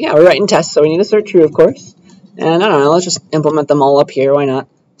 So yeah, we're writing tests, so we need assert true, of course. And I don't know, let's just implement them all up here, why not?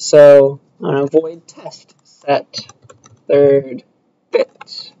 So, I don't know, void test set third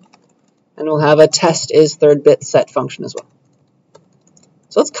bit. And we'll have a test is third bit set function as well.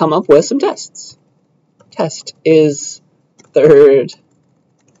 So let's come up with some tests. Test is third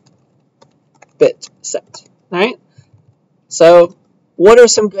bit set. Alright? So, what are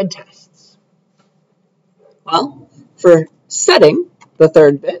some good tests? Well, for setting the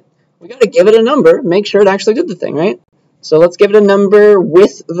third bit, we got to give it a number, make sure it actually did the thing, right? So let's give it a number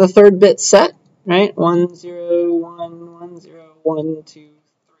with the third bit set, right? 1, 0, 1, 1, 0, 1, 2,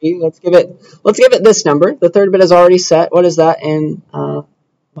 3. Let's give it this number. The third bit is already set. What is that in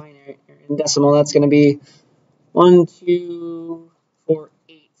binary or in decimal? That's going to be 1, 2, 4,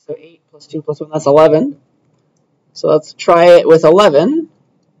 8. So 8 plus 2 plus 1, that's 11. So let's try it with 11,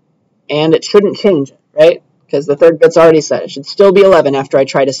 and it shouldn't change it, right? Because the third bit's already set. It should still be 11 after I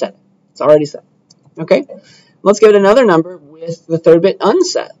try to set it. It's already set. Okay? Let's give it another number with the third bit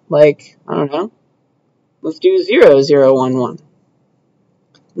unset. Like, I don't know. Let's do 0, 0, 1, 1.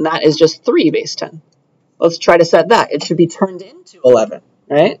 And that is just 3 base 10. Let's try to set that. It should be turned into 11,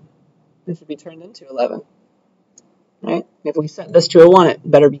 right? It should be turned into 11. Right? If we set this to a 1, it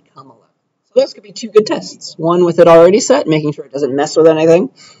better become 11. So those could be two good tests. One with it already set, making sure it doesn't mess with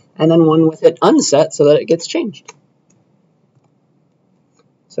anything. And then one with it unset so that it gets changed.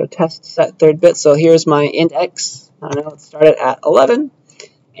 So test set third bit. So here's my int x. I don't know, let's start it at 11.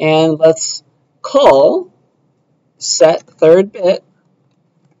 And let's call set third bit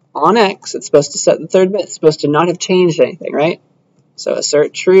on x. It's supposed to set the third bit. It's supposed to not have changed anything, right? So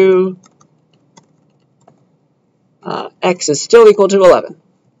assert true. X is still equal to 11.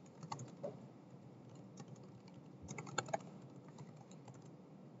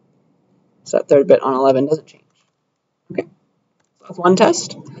 Set third bit on 11 doesn't change. Okay, so that's one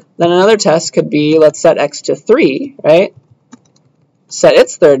test. Then another test could be, let's set x to 3, right? Set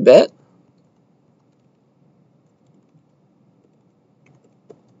its third bit.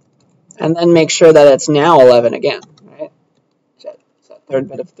 And then make sure that it's now 11 again, right? Set third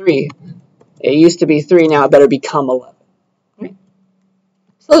bit of 3. It used to be 3, now it better become 11. Right?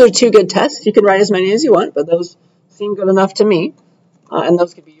 So those are two good tests. You can write as many as you want, but those seem good enough to me. And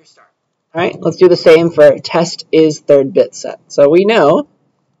those could be your start. All right, let's do the same for test is third bit set. So we know,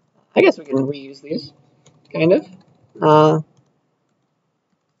 I guess we can reuse these, kind of.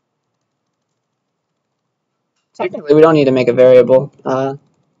 Technically, we don't need to make a variable.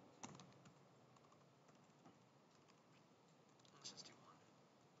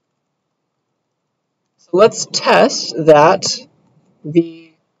 So let's test that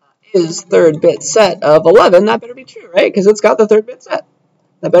the is third bit set of 11. That better be true, right? Because it's got the third bit set.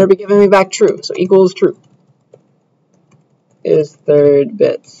 That better be giving me back true. So equals true. Is third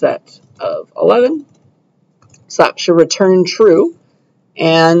bit set of 11. So that should return true.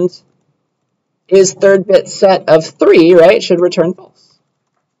 And is third bit set of 3, right, should return false.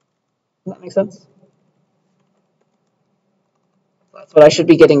 Does that make sense? That's what I should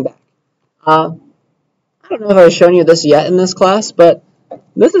be getting back. I don't know if I've shown you this yet in this class, but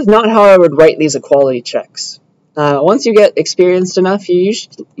this is not how I would write these equality checks. Once you get experienced enough, you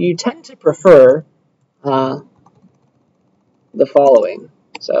tend to prefer the following.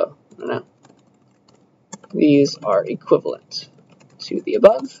 So, I don't know. These are equivalent to the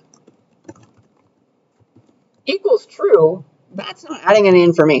above. Equals true, that's not adding any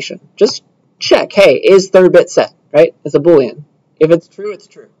information. Just check, hey, is third bit set, right? It's a Boolean. If it's true, it's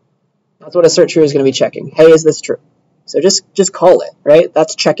true. That's what assert true is going to be checking. Hey, is this true? So just call it, right?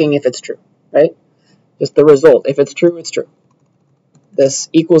 That's checking if it's true, right? Just the result. If it's true, it's true. This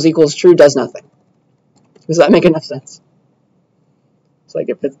equals true does nothing. Does that make enough sense? It's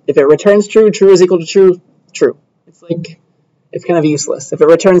like if it returns true, true is equal to true, true. It's like, it's kind of useless. If it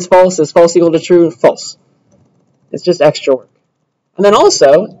returns false, is false equal to true, false. It's just extra work. And then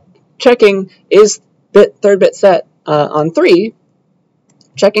also, checking is third bit set on 3,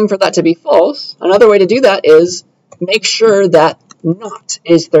 checking for that to be false. Another way to do that is make sure that not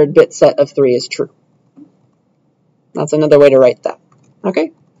is third bit set of 3 is true. That's another way to write that.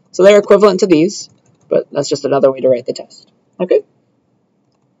 Okay? So they're equivalent to these, but that's just another way to write the test. Okay?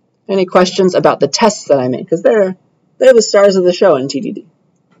 Any questions about the tests that I made? Because they're the stars of the show in TDD.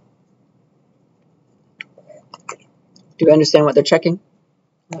 Do you understand what they're checking?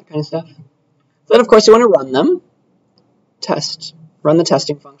 That kind of stuff. So then, of course, you want to run them. Run the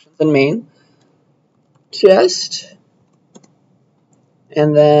testing functions in main. Test.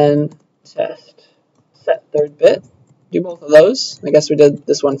 And then test. Set third bit. Do both of those. I guess we did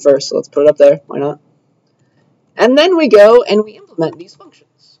this one first, so let's put it up there. Why not? And then we go and we implement these functions.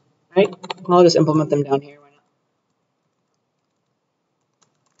 Right? I'll just implement them down here. Why not?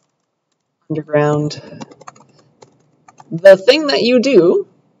 Underground. The thing that you do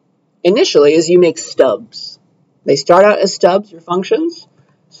initially is you make stubs. They start out as stubs, your functions,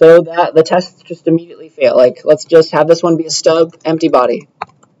 so that the tests just immediately fail. Like, let's just have this one be a stub, empty body.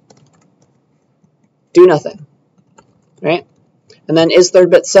 Do nothing. Right? And then is third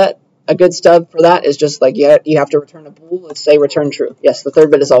bit set? A good stub for that is just like you have to return a bool. Let's say return true. Yes, the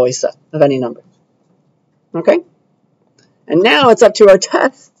third bit is always set of any number. Okay? And now it's up to our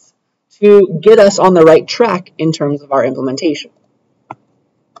tests to get us on the right track in terms of our implementation.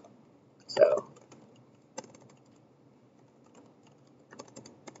 So,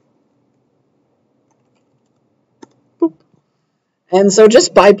 boop. And so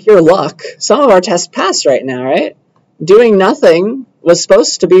just by pure luck, some of our tests pass right now, right? Doing nothing was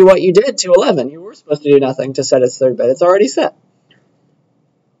supposed to be what you did to 11. You were supposed to do nothing to set its third bit. It's already set.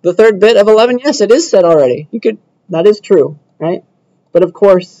 The third bit of 11, yes, it is set already. That is true, right? But of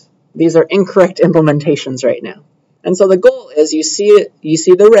course, these are incorrect implementations right now. And so the goal is you see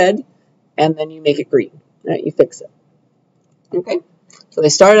the red, and then you make it green, right? You fix it. Okay? So they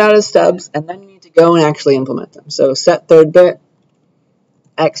start out as stubs, and then you need to go and actually implement them. So set third bit,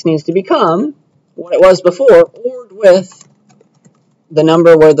 x needs to become what it was before, ORed with the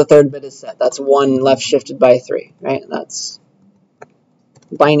number where the third bit is set. That's 1 left shifted by 3, right? That's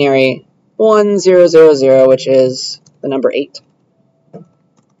binary 1, 0, 0, 0, which is the number 8.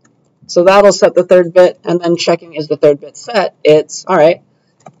 So that'll set the third bit, and then checking is the third bit set. It's, all right,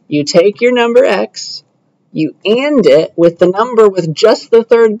 you take your number x, you AND it with the number with just the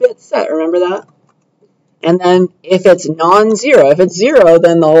third bit set. Remember that? And then if it's non-zero, if it's 0,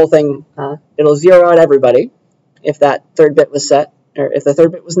 then the whole thing, it'll zero out everybody. If that third bit was set, or if the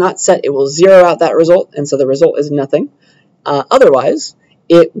third bit was not set, it will zero out that result, and so the result is nothing. Otherwise,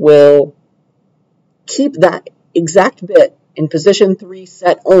 it will keep that exact bit in position 3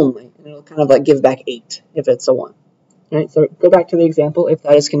 set only, and it'll kind of like give back 8 if it's a 1. All right, so go back to the example if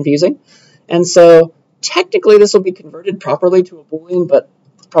that is confusing. And so technically this will be converted properly to a Boolean, but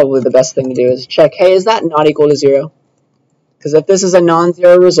probably the best thing to do is check, hey, is that not equal to 0? Because if this is a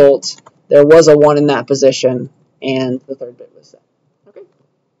non-zero result, there was a 1 in that position, and the third bit was set. Okay.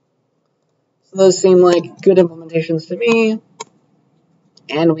 So those seem like good implementations to me,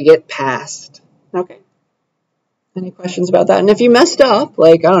 and we get passed. Okay. Any questions about that? And if you messed up,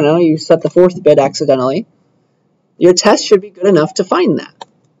 like, I don't know, you set the 4th bit accidentally, your test should be good enough to find that,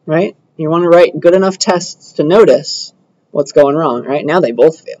 right? You want to write good enough tests to notice what's going wrong, right? Now they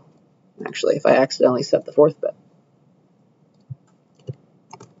both fail, actually, if I accidentally set the 4th bit.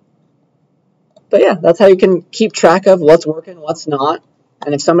 But yeah, that's how you can keep track of what's working, what's not.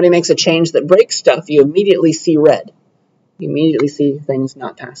 And if somebody makes a change that breaks stuff, you immediately see red. You immediately see things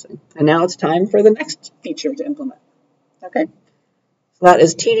not passing. And now it's time for the next feature to implement. Okay? So that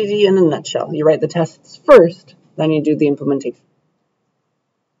is TDD in a nutshell. You write the tests first, then you do the implementation.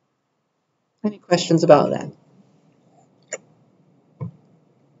 Any questions about that?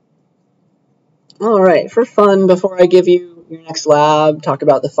 All right, for fun, before I give you your next lab, talk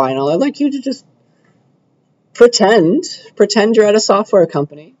about the final, I'd like you to just pretend you're at a software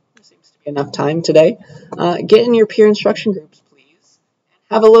company. There seems to be enough time today. Get in your peer instruction groups, please.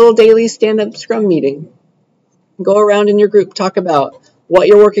 Have a little daily stand-up scrum meeting. Go around in your group, talk about what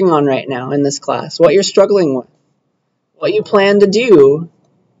you're working on right now in this class, what you're struggling with, what you plan to do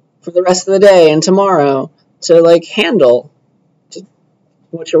for the rest of the day and tomorrow to like handle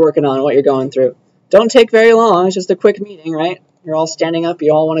what you're working on, what you're going through. Don't take very long. It's just a quick meeting, right? You're all standing up.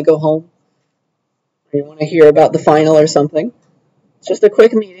 You all want to go home. Or you want to hear about the final or something. It's just a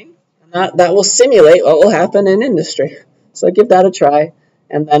quick meeting. And that will simulate what will happen in industry. So give that a try.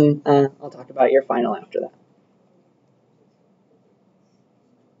 and then I'll talk about your final after that.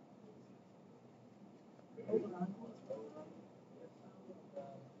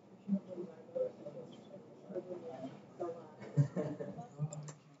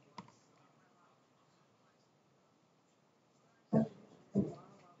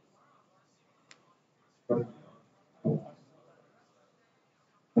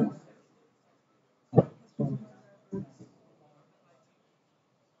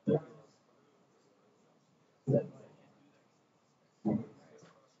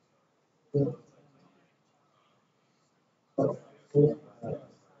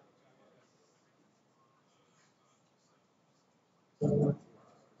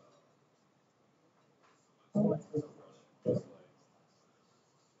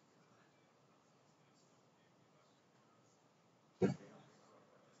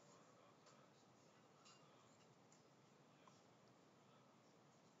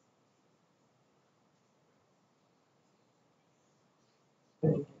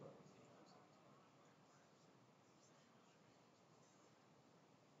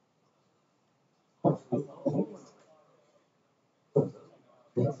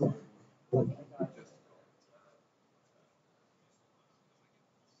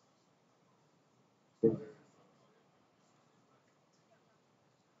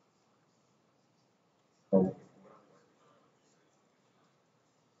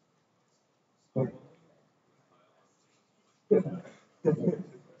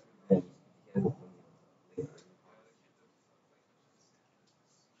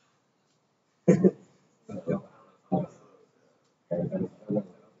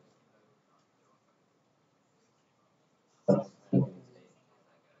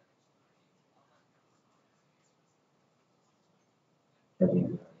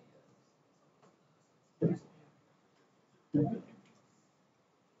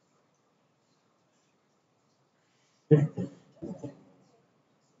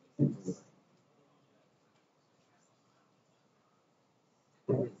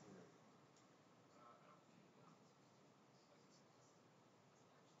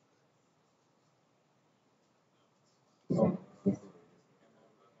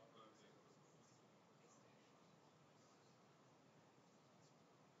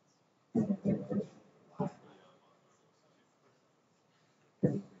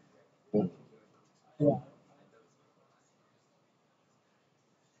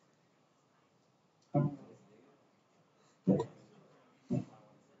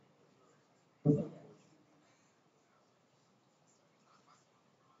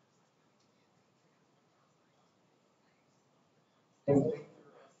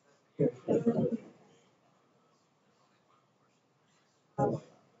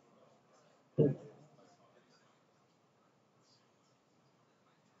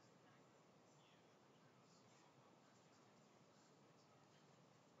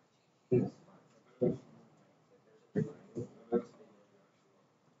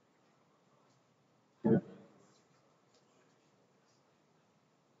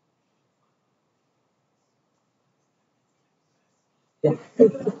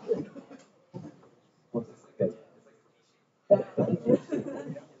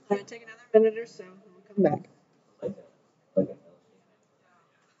 Take another minute or so, and we'll come back.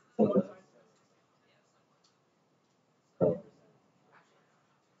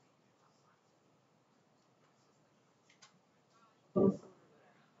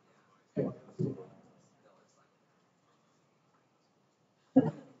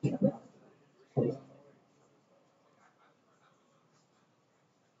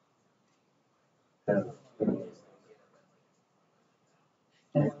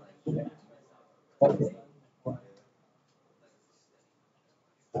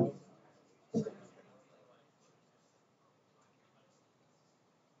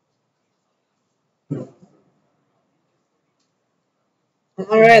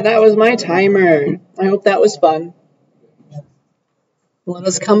 Alright, that was my timer. I hope that was fun. Let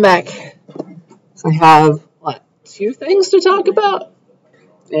us come back. I have, what, 2 things to talk about?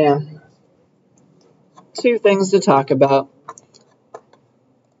 Yeah. 2 things to talk about.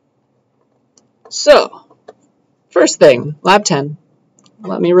 So, first thing, Lab 10.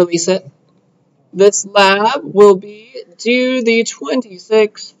 Let me release it. This lab will be due the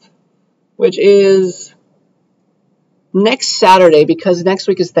 26th, which is next Saturday, because next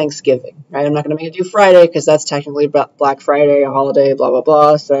week is Thanksgiving, right? I'm not going to make it due Friday because that's technically Black Friday, a holiday, blah, blah,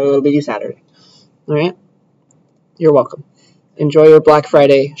 blah, so it'll be due Saturday. All right? You're welcome. Enjoy your Black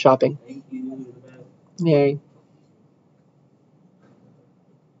Friday shopping. Yay.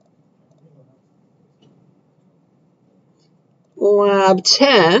 Lab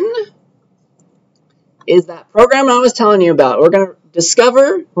 10 is that program I was telling you about. We're going to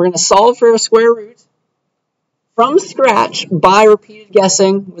solve for a square root from scratch by repeated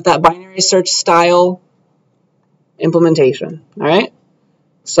guessing with that binary search style implementation. All right?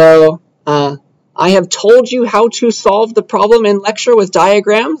 So I have told you how to solve the problem in lecture with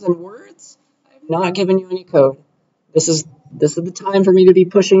diagrams and words. I have not given you any code. This is the time for me to be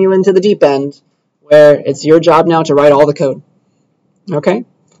pushing you into the deep end, where it's your job now to write all the code. Okay?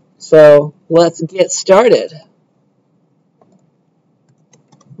 So let's get started.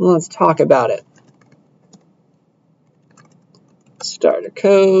 Let's talk about it. Start a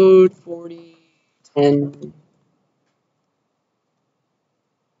code 4010.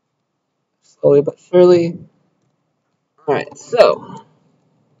 Slowly but surely. All right, so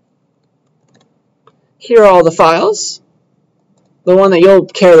here are all the files. The one that you'll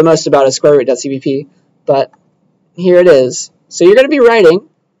care the most about is square root.cpp, but here it is. So you're going to be writing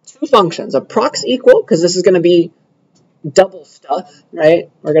two functions, a prox equal, because this is going to be double stuff,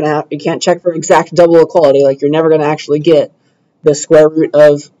 right? You can't check for exact double equality, like you're never going to actually get the square root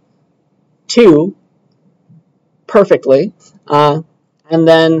of 2 perfectly. And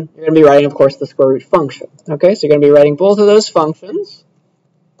then you're going to be writing, of course, the square root function. Okay, so you're going to be writing both of those functions.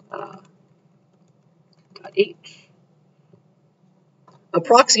 H. A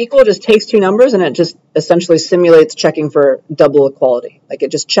prox equal just takes two numbers and it just essentially simulates checking for double equality. Like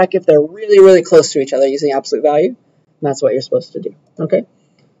it just checks if they're really, really close to each other using absolute value. And that's what you're supposed to do. Okay,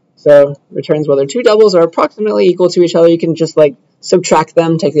 so returns whether two doubles are approximately equal to each other. You can just like subtract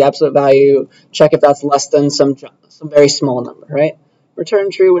them, take the absolute value, check if that's less than some very small number, right? Return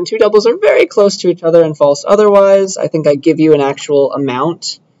true when two doubles are very close to each other and false otherwise. I think I give you an actual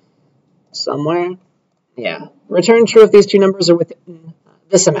amount somewhere. Yeah. Return true if these two numbers are within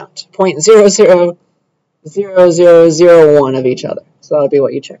this amount, 0.000001 of each other. So that would be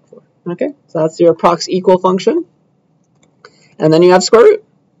what you check for. Okay, so that's your prox equal function. And then you have square root.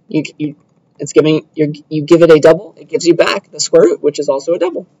 You give it a double, it gives you back the square root, which is also a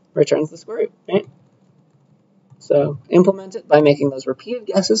double. Returns the square root, right? So implement it by making those repeated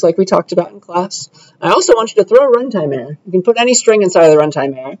guesses like we talked about in class. I also want you to throw a runtime error. You can put any string inside of the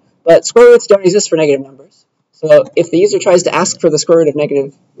runtime error, but square roots don't exist for negative numbers. So if the user tries to ask for the square root of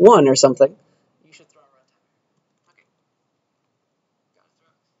 -1 or something, you should throw a runtime error. Okay.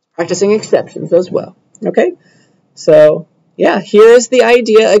 Practicing exceptions as well. Okay? So yeah, here's the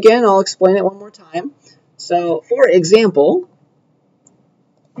idea again. I'll explain it one more time. So for example,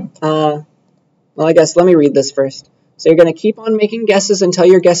 well, I guess let me read this first. So you're going to keep on making guesses until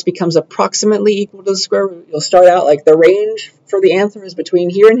your guess becomes approximately equal to the square root. You'll start out like the range for the answer is between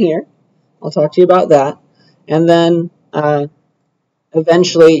here and here. I'll talk to you about that. And then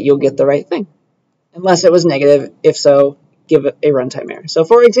eventually you'll get the right thing. Unless it was negative. If so, give it a runtime error. So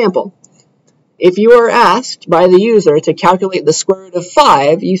for example, if you are asked by the user to calculate the square root of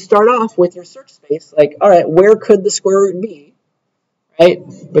 5, you start off with your search space like, all right, where could the square root be? Right?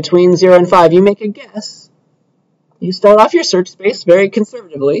 Between 0 and 5, you make a guess. You start off your search space very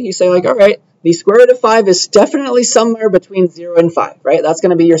conservatively. You say like, all right, the square root of 5 is definitely somewhere between 0 and 5, right? That's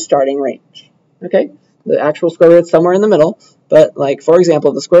going to be your starting range, okay? The actual square root is somewhere in the middle, but like, for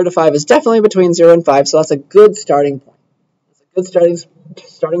example, the square root of 5 is definitely between 0 and 5, so that's a good starting point. That's a good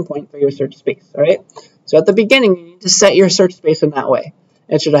starting point for your search space, all right? So at the beginning, you need to set your search space in that way.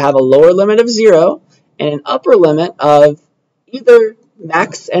 It should have a lower limit of 0 and an upper limit of either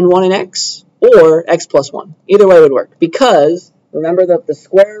max n1 and x or x plus 1. Either way would work, because remember that the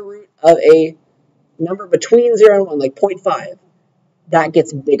square root of a number between 0 and 1, like 0.5, that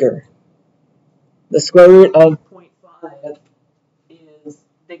gets bigger. The square root of 0.5 is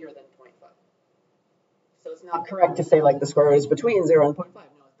bigger than 0.5. So it's not correct to say like the square root is between 0 and 0.5. No,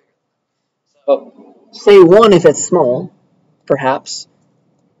 it's bigger. So say 1 if it's small, perhaps.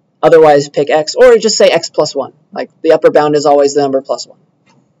 Otherwise pick x, or just say x plus 1. Like the upper bound is always the number plus 1.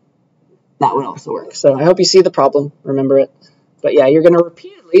 That would also work. So I hope you see the problem, remember it. But yeah, you're going to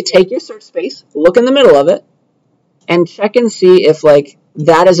repeatedly take your search space, look in the middle of it, and check and see if like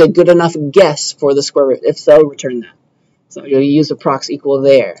that is a good enough guess for the square root. If so, return that. So you'll use a prox equal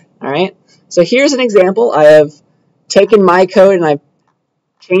there. All right. So here's an example. I have taken my code and I've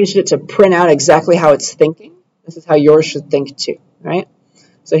changed it to print out exactly how it's thinking. This is how yours should think too. All right.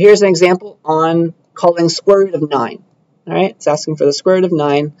 So here's an example on calling square root of 9. All right. It's asking for the square root of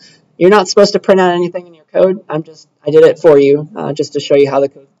 9. You're not supposed to print out anything in your code. I did it for you just to show you how the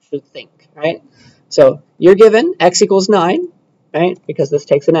code should think, right? So you're given x equals 9, right? Because this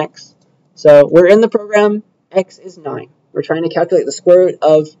takes an x. So we're in the program, x is 9. We're trying to calculate the square root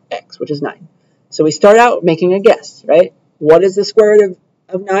of x, which is 9. So we start out making a guess, right? What is the square root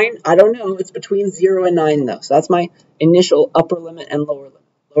of 9? I don't know. It's between 0 and 9, though. So that's my initial upper limit and lower limit.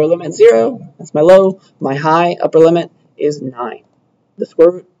 Lower limit 0, that's my low. My high upper limit is 9. The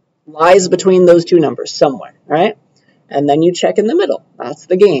square root lies between those two numbers somewhere, all right? And then you check in the middle. That's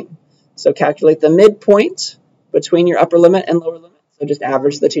the game. So calculate the midpoint between your upper limit and lower limit. So just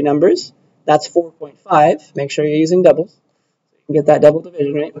average the two numbers. That's 4.5. Make sure you're using doubles. You can get that double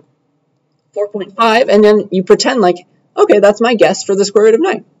division, right? 4.5, and then you pretend like, okay, that's my guess for the square root of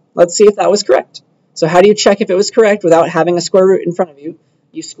 9. Let's see if that was correct. So how do you check if it was correct without having a square root in front of you?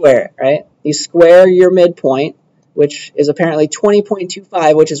 You square it, right? You square your midpoint, which is apparently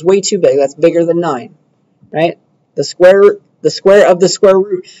 20.25, which is way too big. That's bigger than 9, right? The square of the square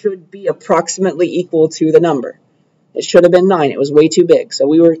root should be approximately equal to the number. It should have been 9. It was way too big, so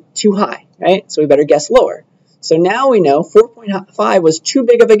we were too high, right? So we better guess lower. So now we know 4.5 was too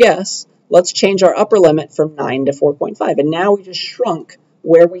big of a guess. Let's change our upper limit from 9 to 4.5. And now we just shrunk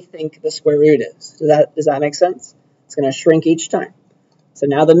where we think the square root is. Does that make sense? It's going to shrink each time. So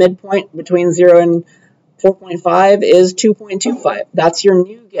now the midpoint between 0 and 4.5 is 2.25. That's your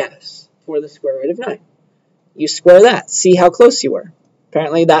new guess for the square root of 9. You square that. See how close you were.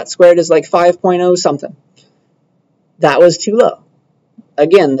 Apparently that squared is like 5.0 something. That was too low.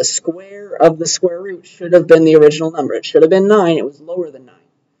 Again, the square of the square root should have been the original number. It should have been 9. It was lower than 9.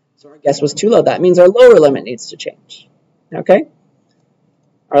 So our guess was too low. That means our lower limit needs to change. Okay?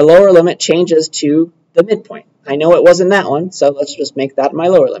 Our lower limit changes to the midpoint. I know it wasn't that one, so let's just make that my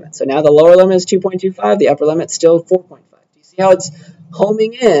lower limit. So now the lower limit is 2.25. The upper limit's still 4.5. Do you see how it's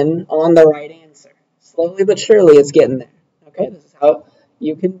homing in on the right answer? Slowly but surely it's getting there. Okay? This is how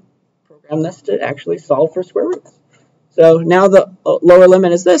you can program this to actually solve for square roots. So now the lower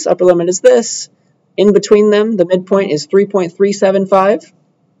limit is this, upper limit is this. In between them, the midpoint is 3.375.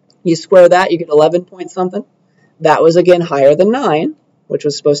 You square that, you get 11 point something. That was, again, higher than 9, which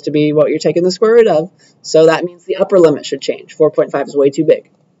was supposed to be what you're taking the square root of. So that means the upper limit should change. 4.5 is way too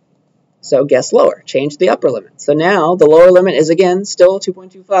big. So guess lower. Change the upper limit. So now the lower limit is, again, still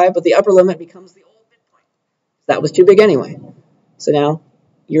 2.25, but the upper limit becomes the old midpoint. That was too big anyway. So now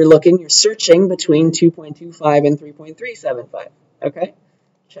you're searching between 2.25 and 3.375. Okay?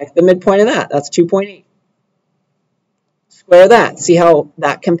 Check the midpoint of that. That's 2.8. Square that. See how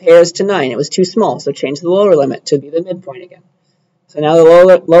that compares to 9. It was too small, so change the lower limit to be the midpoint again. So now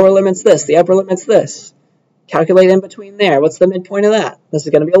the lower limit's this. The upper limit's this. Calculate in between there. What's the midpoint of that? This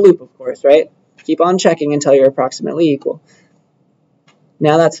is going to be a loop, of course, right? Keep on checking until you're approximately equal.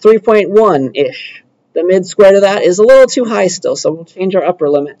 Now that's 3.1-ish. The mid square to that is a little too high still, so we'll change our upper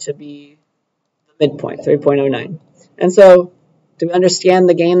limit to be the midpoint, 3.09. And so to understand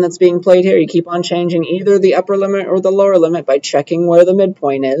the game that's being played here, you keep on changing either the upper limit or the lower limit by checking where the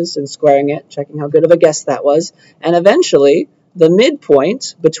midpoint is and squaring it, checking how good of a guess that was. And eventually, the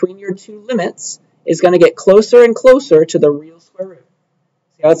midpoint between your two limits is going to get closer and closer to the real square root.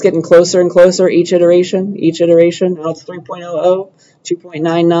 See how it's getting closer and closer each iteration? Now it's 3.00,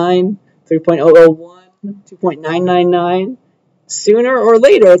 2.99, 3.001, 2.999. Sooner or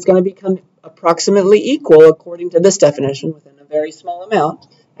later, it's going to become approximately equal according to this definition within a very small amount,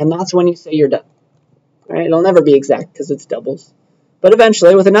 and that's when you say you're done. Right? It'll never be exact because it's doubles. But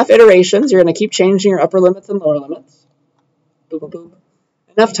eventually, with enough iterations, you're going to keep changing your upper limits and lower limits. Boop, boop, boop.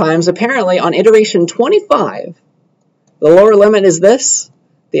 Enough times, apparently, on iteration 25, the lower limit is this,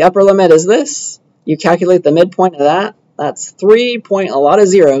 the upper limit is this. You calculate the midpoint of that. That's 3 point, a lot of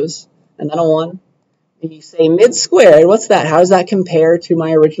zeros, and then a 1. And you say mid squared, what's that? How does that compare to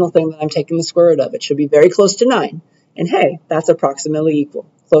my original thing that I'm taking the square root of? It should be very close to 9. And hey, that's approximately equal.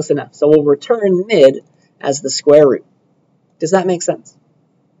 Close enough. So we'll return mid as the square root. Does that make sense?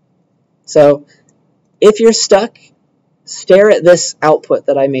 So if you're stuck, stare at this output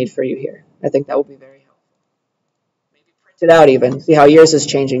that I made for you here. I think that will be very helpful. Maybe print it out even. See how yours is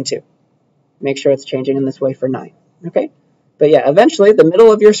changing too. Make sure it's changing in this way for 9. Okay? But yeah, eventually the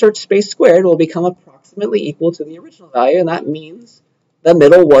middle of your search space squared will become approximately equal to the original value, and that means the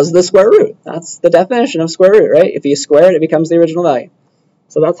middle was the square root. That's the definition of square root, right? If you square it, it becomes the original value.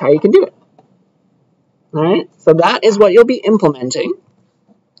 So that's how you can do it. All right, so that is what you'll be implementing.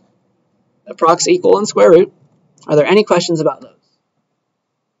 Approx, equal, and square root. Are there any questions about those?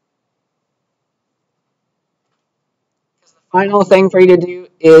 The final thing for you to do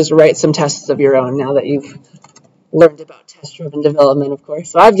is write some tests of your own now that you've learned about test-driven development, of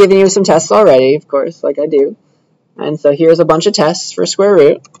course. So I've given you some tests already, of course, like I do. And so here's a bunch of tests for square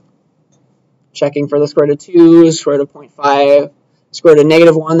root. Checking for the square root of 2, square root of 0.5, square root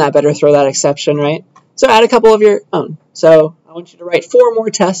of -1, that better throw that exception, right? So add a couple of your own. So I want you to write 4 more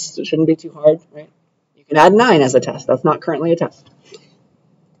tests. It shouldn't be too hard, right? You can add 9 as a test. That's not currently a test.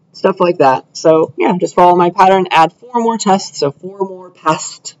 Stuff like that. So yeah, just follow my pattern, add 4 more tests, so 4 more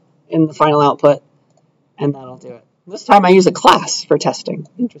passed in the final output, and that'll do it. This time I use a class for testing.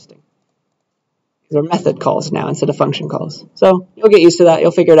 Interesting. These are method calls now instead of function calls. So you'll get used to that.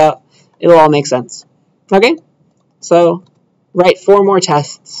 You'll figure it out. It'll all make sense. Okay? So write 4 more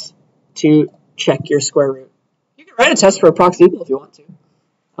tests to check your square root. You can write a test for a proxy equal if you want to.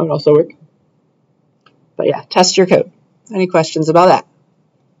 That would also work. But yeah, test your code. Any questions about that?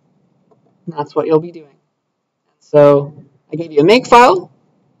 And that's what you'll be doing. So I gave you a makefile.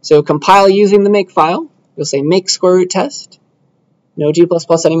 So compile using the makefile. You'll say make square root test. No G++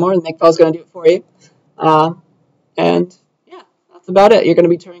 anymore. The makefile is going to do it for you. And yeah, that's about it. You're going to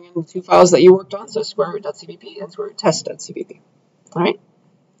be turning in the 2 files that you worked on. So square root.cpp and square root test.cpp. All right.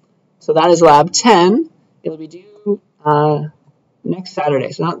 So that is lab 10. It'll be due next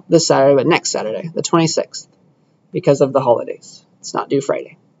Saturday. So not this Saturday, but next Saturday, the 26th, because of the holidays. It's not due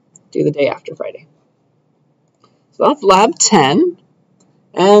Friday. Due the day after Friday. So that's lab 10.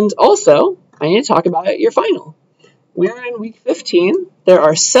 And also, I need to talk about your final. We're in week 15. There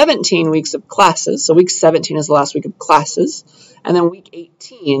are 17 weeks of classes. So week 17 is the last week of classes. And then week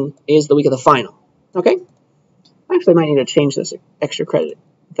 18 is the week of the final. Okay? I actually might need to change this extra credit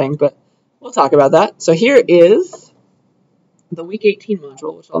thing, but we'll talk about that. So here is the week 18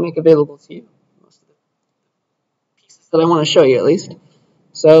 module, which I'll make available to you. Most of the pieces that I want to show you, at least.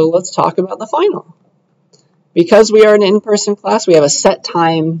 So let's talk about the final. Because we are an in-person class, we have a set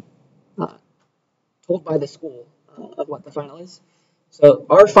time told by the school of what the final is. So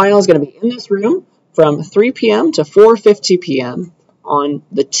our final is going to be in this room from 3 p.m. to 4:50 p.m. on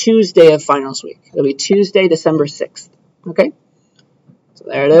the Tuesday of finals week. It'll be Tuesday, December 6th. Okay? So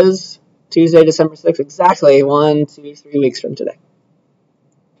there it is. Tuesday, December 6th, exactly 1, 2, 3 weeks from today.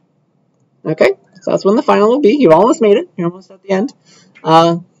 Okay? So that's when the final will be. You've almost made it. You're almost at the end.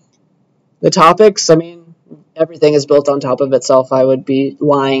 The topics, I mean, everything is built on top of itself. I would be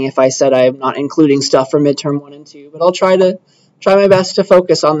lying if I said I'm not including stuff for midterm 1 and 2, but I'll try my best to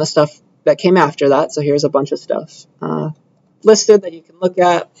focus on the stuff that came after that. So here's a bunch of stuff listed that you can look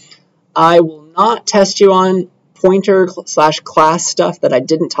at. I will not test you on pointer/class stuff that I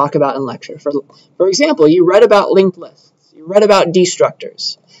didn't talk about in lecture. For example, you read about linked lists. You read about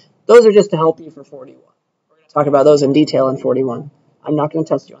destructors. Those are just to help you for 41. We're going to talk about those in detail in 41. I'm not going to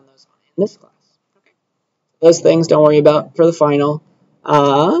test you on those in this class. Okay. Those things don't worry about for the final.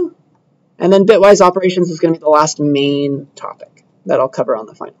 And then bitwise operations is going to be the last main topic that I'll cover on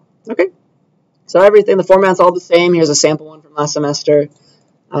the final. Okay. So everything, the format's all the same. Here's a sample one from last semester.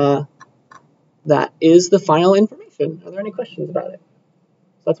 That is the final information. Are there any questions about it?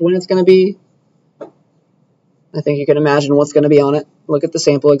 So that's when it's going to be. I think you can imagine what's going to be on it. Look at the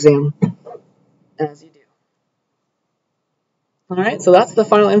sample exam as you do. All right, so that's the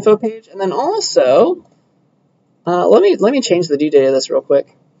final info page. And then also, let me change the due date of this real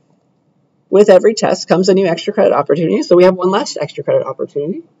quick. With every test comes a new extra credit opportunity. So we have one last extra credit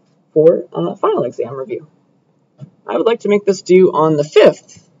opportunity for final exam review. I would like to make this due on the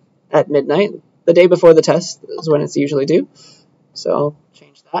 5th at midnight. The day before the test is when it's usually due. So I'll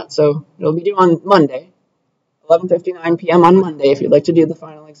change that. So it'll be due on Monday, 11:59 p.m. on Monday if you'd like to do the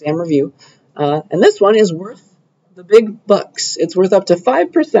final exam review. And this one is worth the big bucks. It's worth up to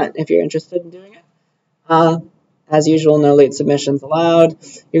 5% if you're interested in doing it. As usual, no late submissions allowed.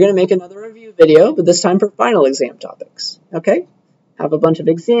 You're going to make another review video, but this time for final exam topics. Okay? Have a bunch of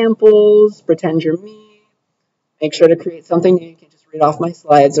examples, pretend you're me. Make sure to create something new. You can't just read off my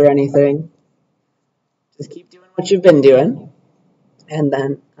slides or anything. Just keep doing what you've been doing. And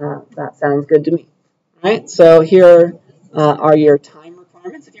then that sounds good to me. All right? So here are your time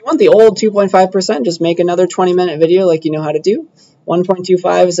requirements. If you want the old 2.5%, just make another 20-minute video like you know how to do.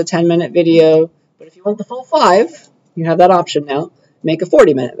 1.25 is a 10-minute video. But if you want the full 5, you have that option now. Make a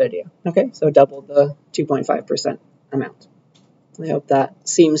 40-minute video. Okay? So double the 2.5% amount. I hope that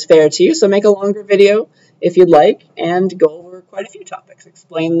seems fair to you. So make a longer video if you'd like and go over quite a few topics.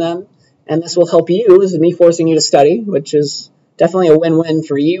 Explain them. And this will help you. This is me forcing you to study, which is definitely a win-win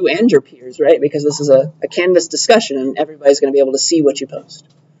for you and your peers, right? Because this is a Canvas discussion and everybody's going to be able to see what you post.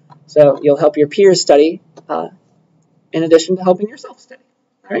 So you'll help your peers study in addition to helping yourself study.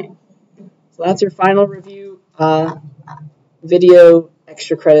 All right? So that's your final review video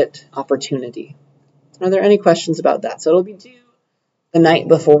extra credit opportunity. Are there any questions about that? So it'll be due the night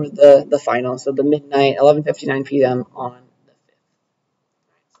before the final, so the midnight, 11:59 p.m. on the 5th.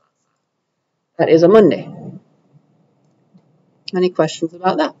 That is a Monday. Any questions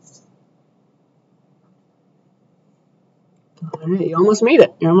about that? All right, you almost made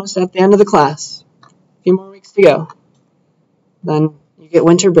it. You're almost at the end of the class. If weeks to go. Then you get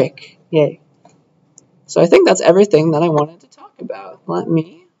winter break. Yay. So I think that's everything that I wanted to talk about. Let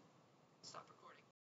me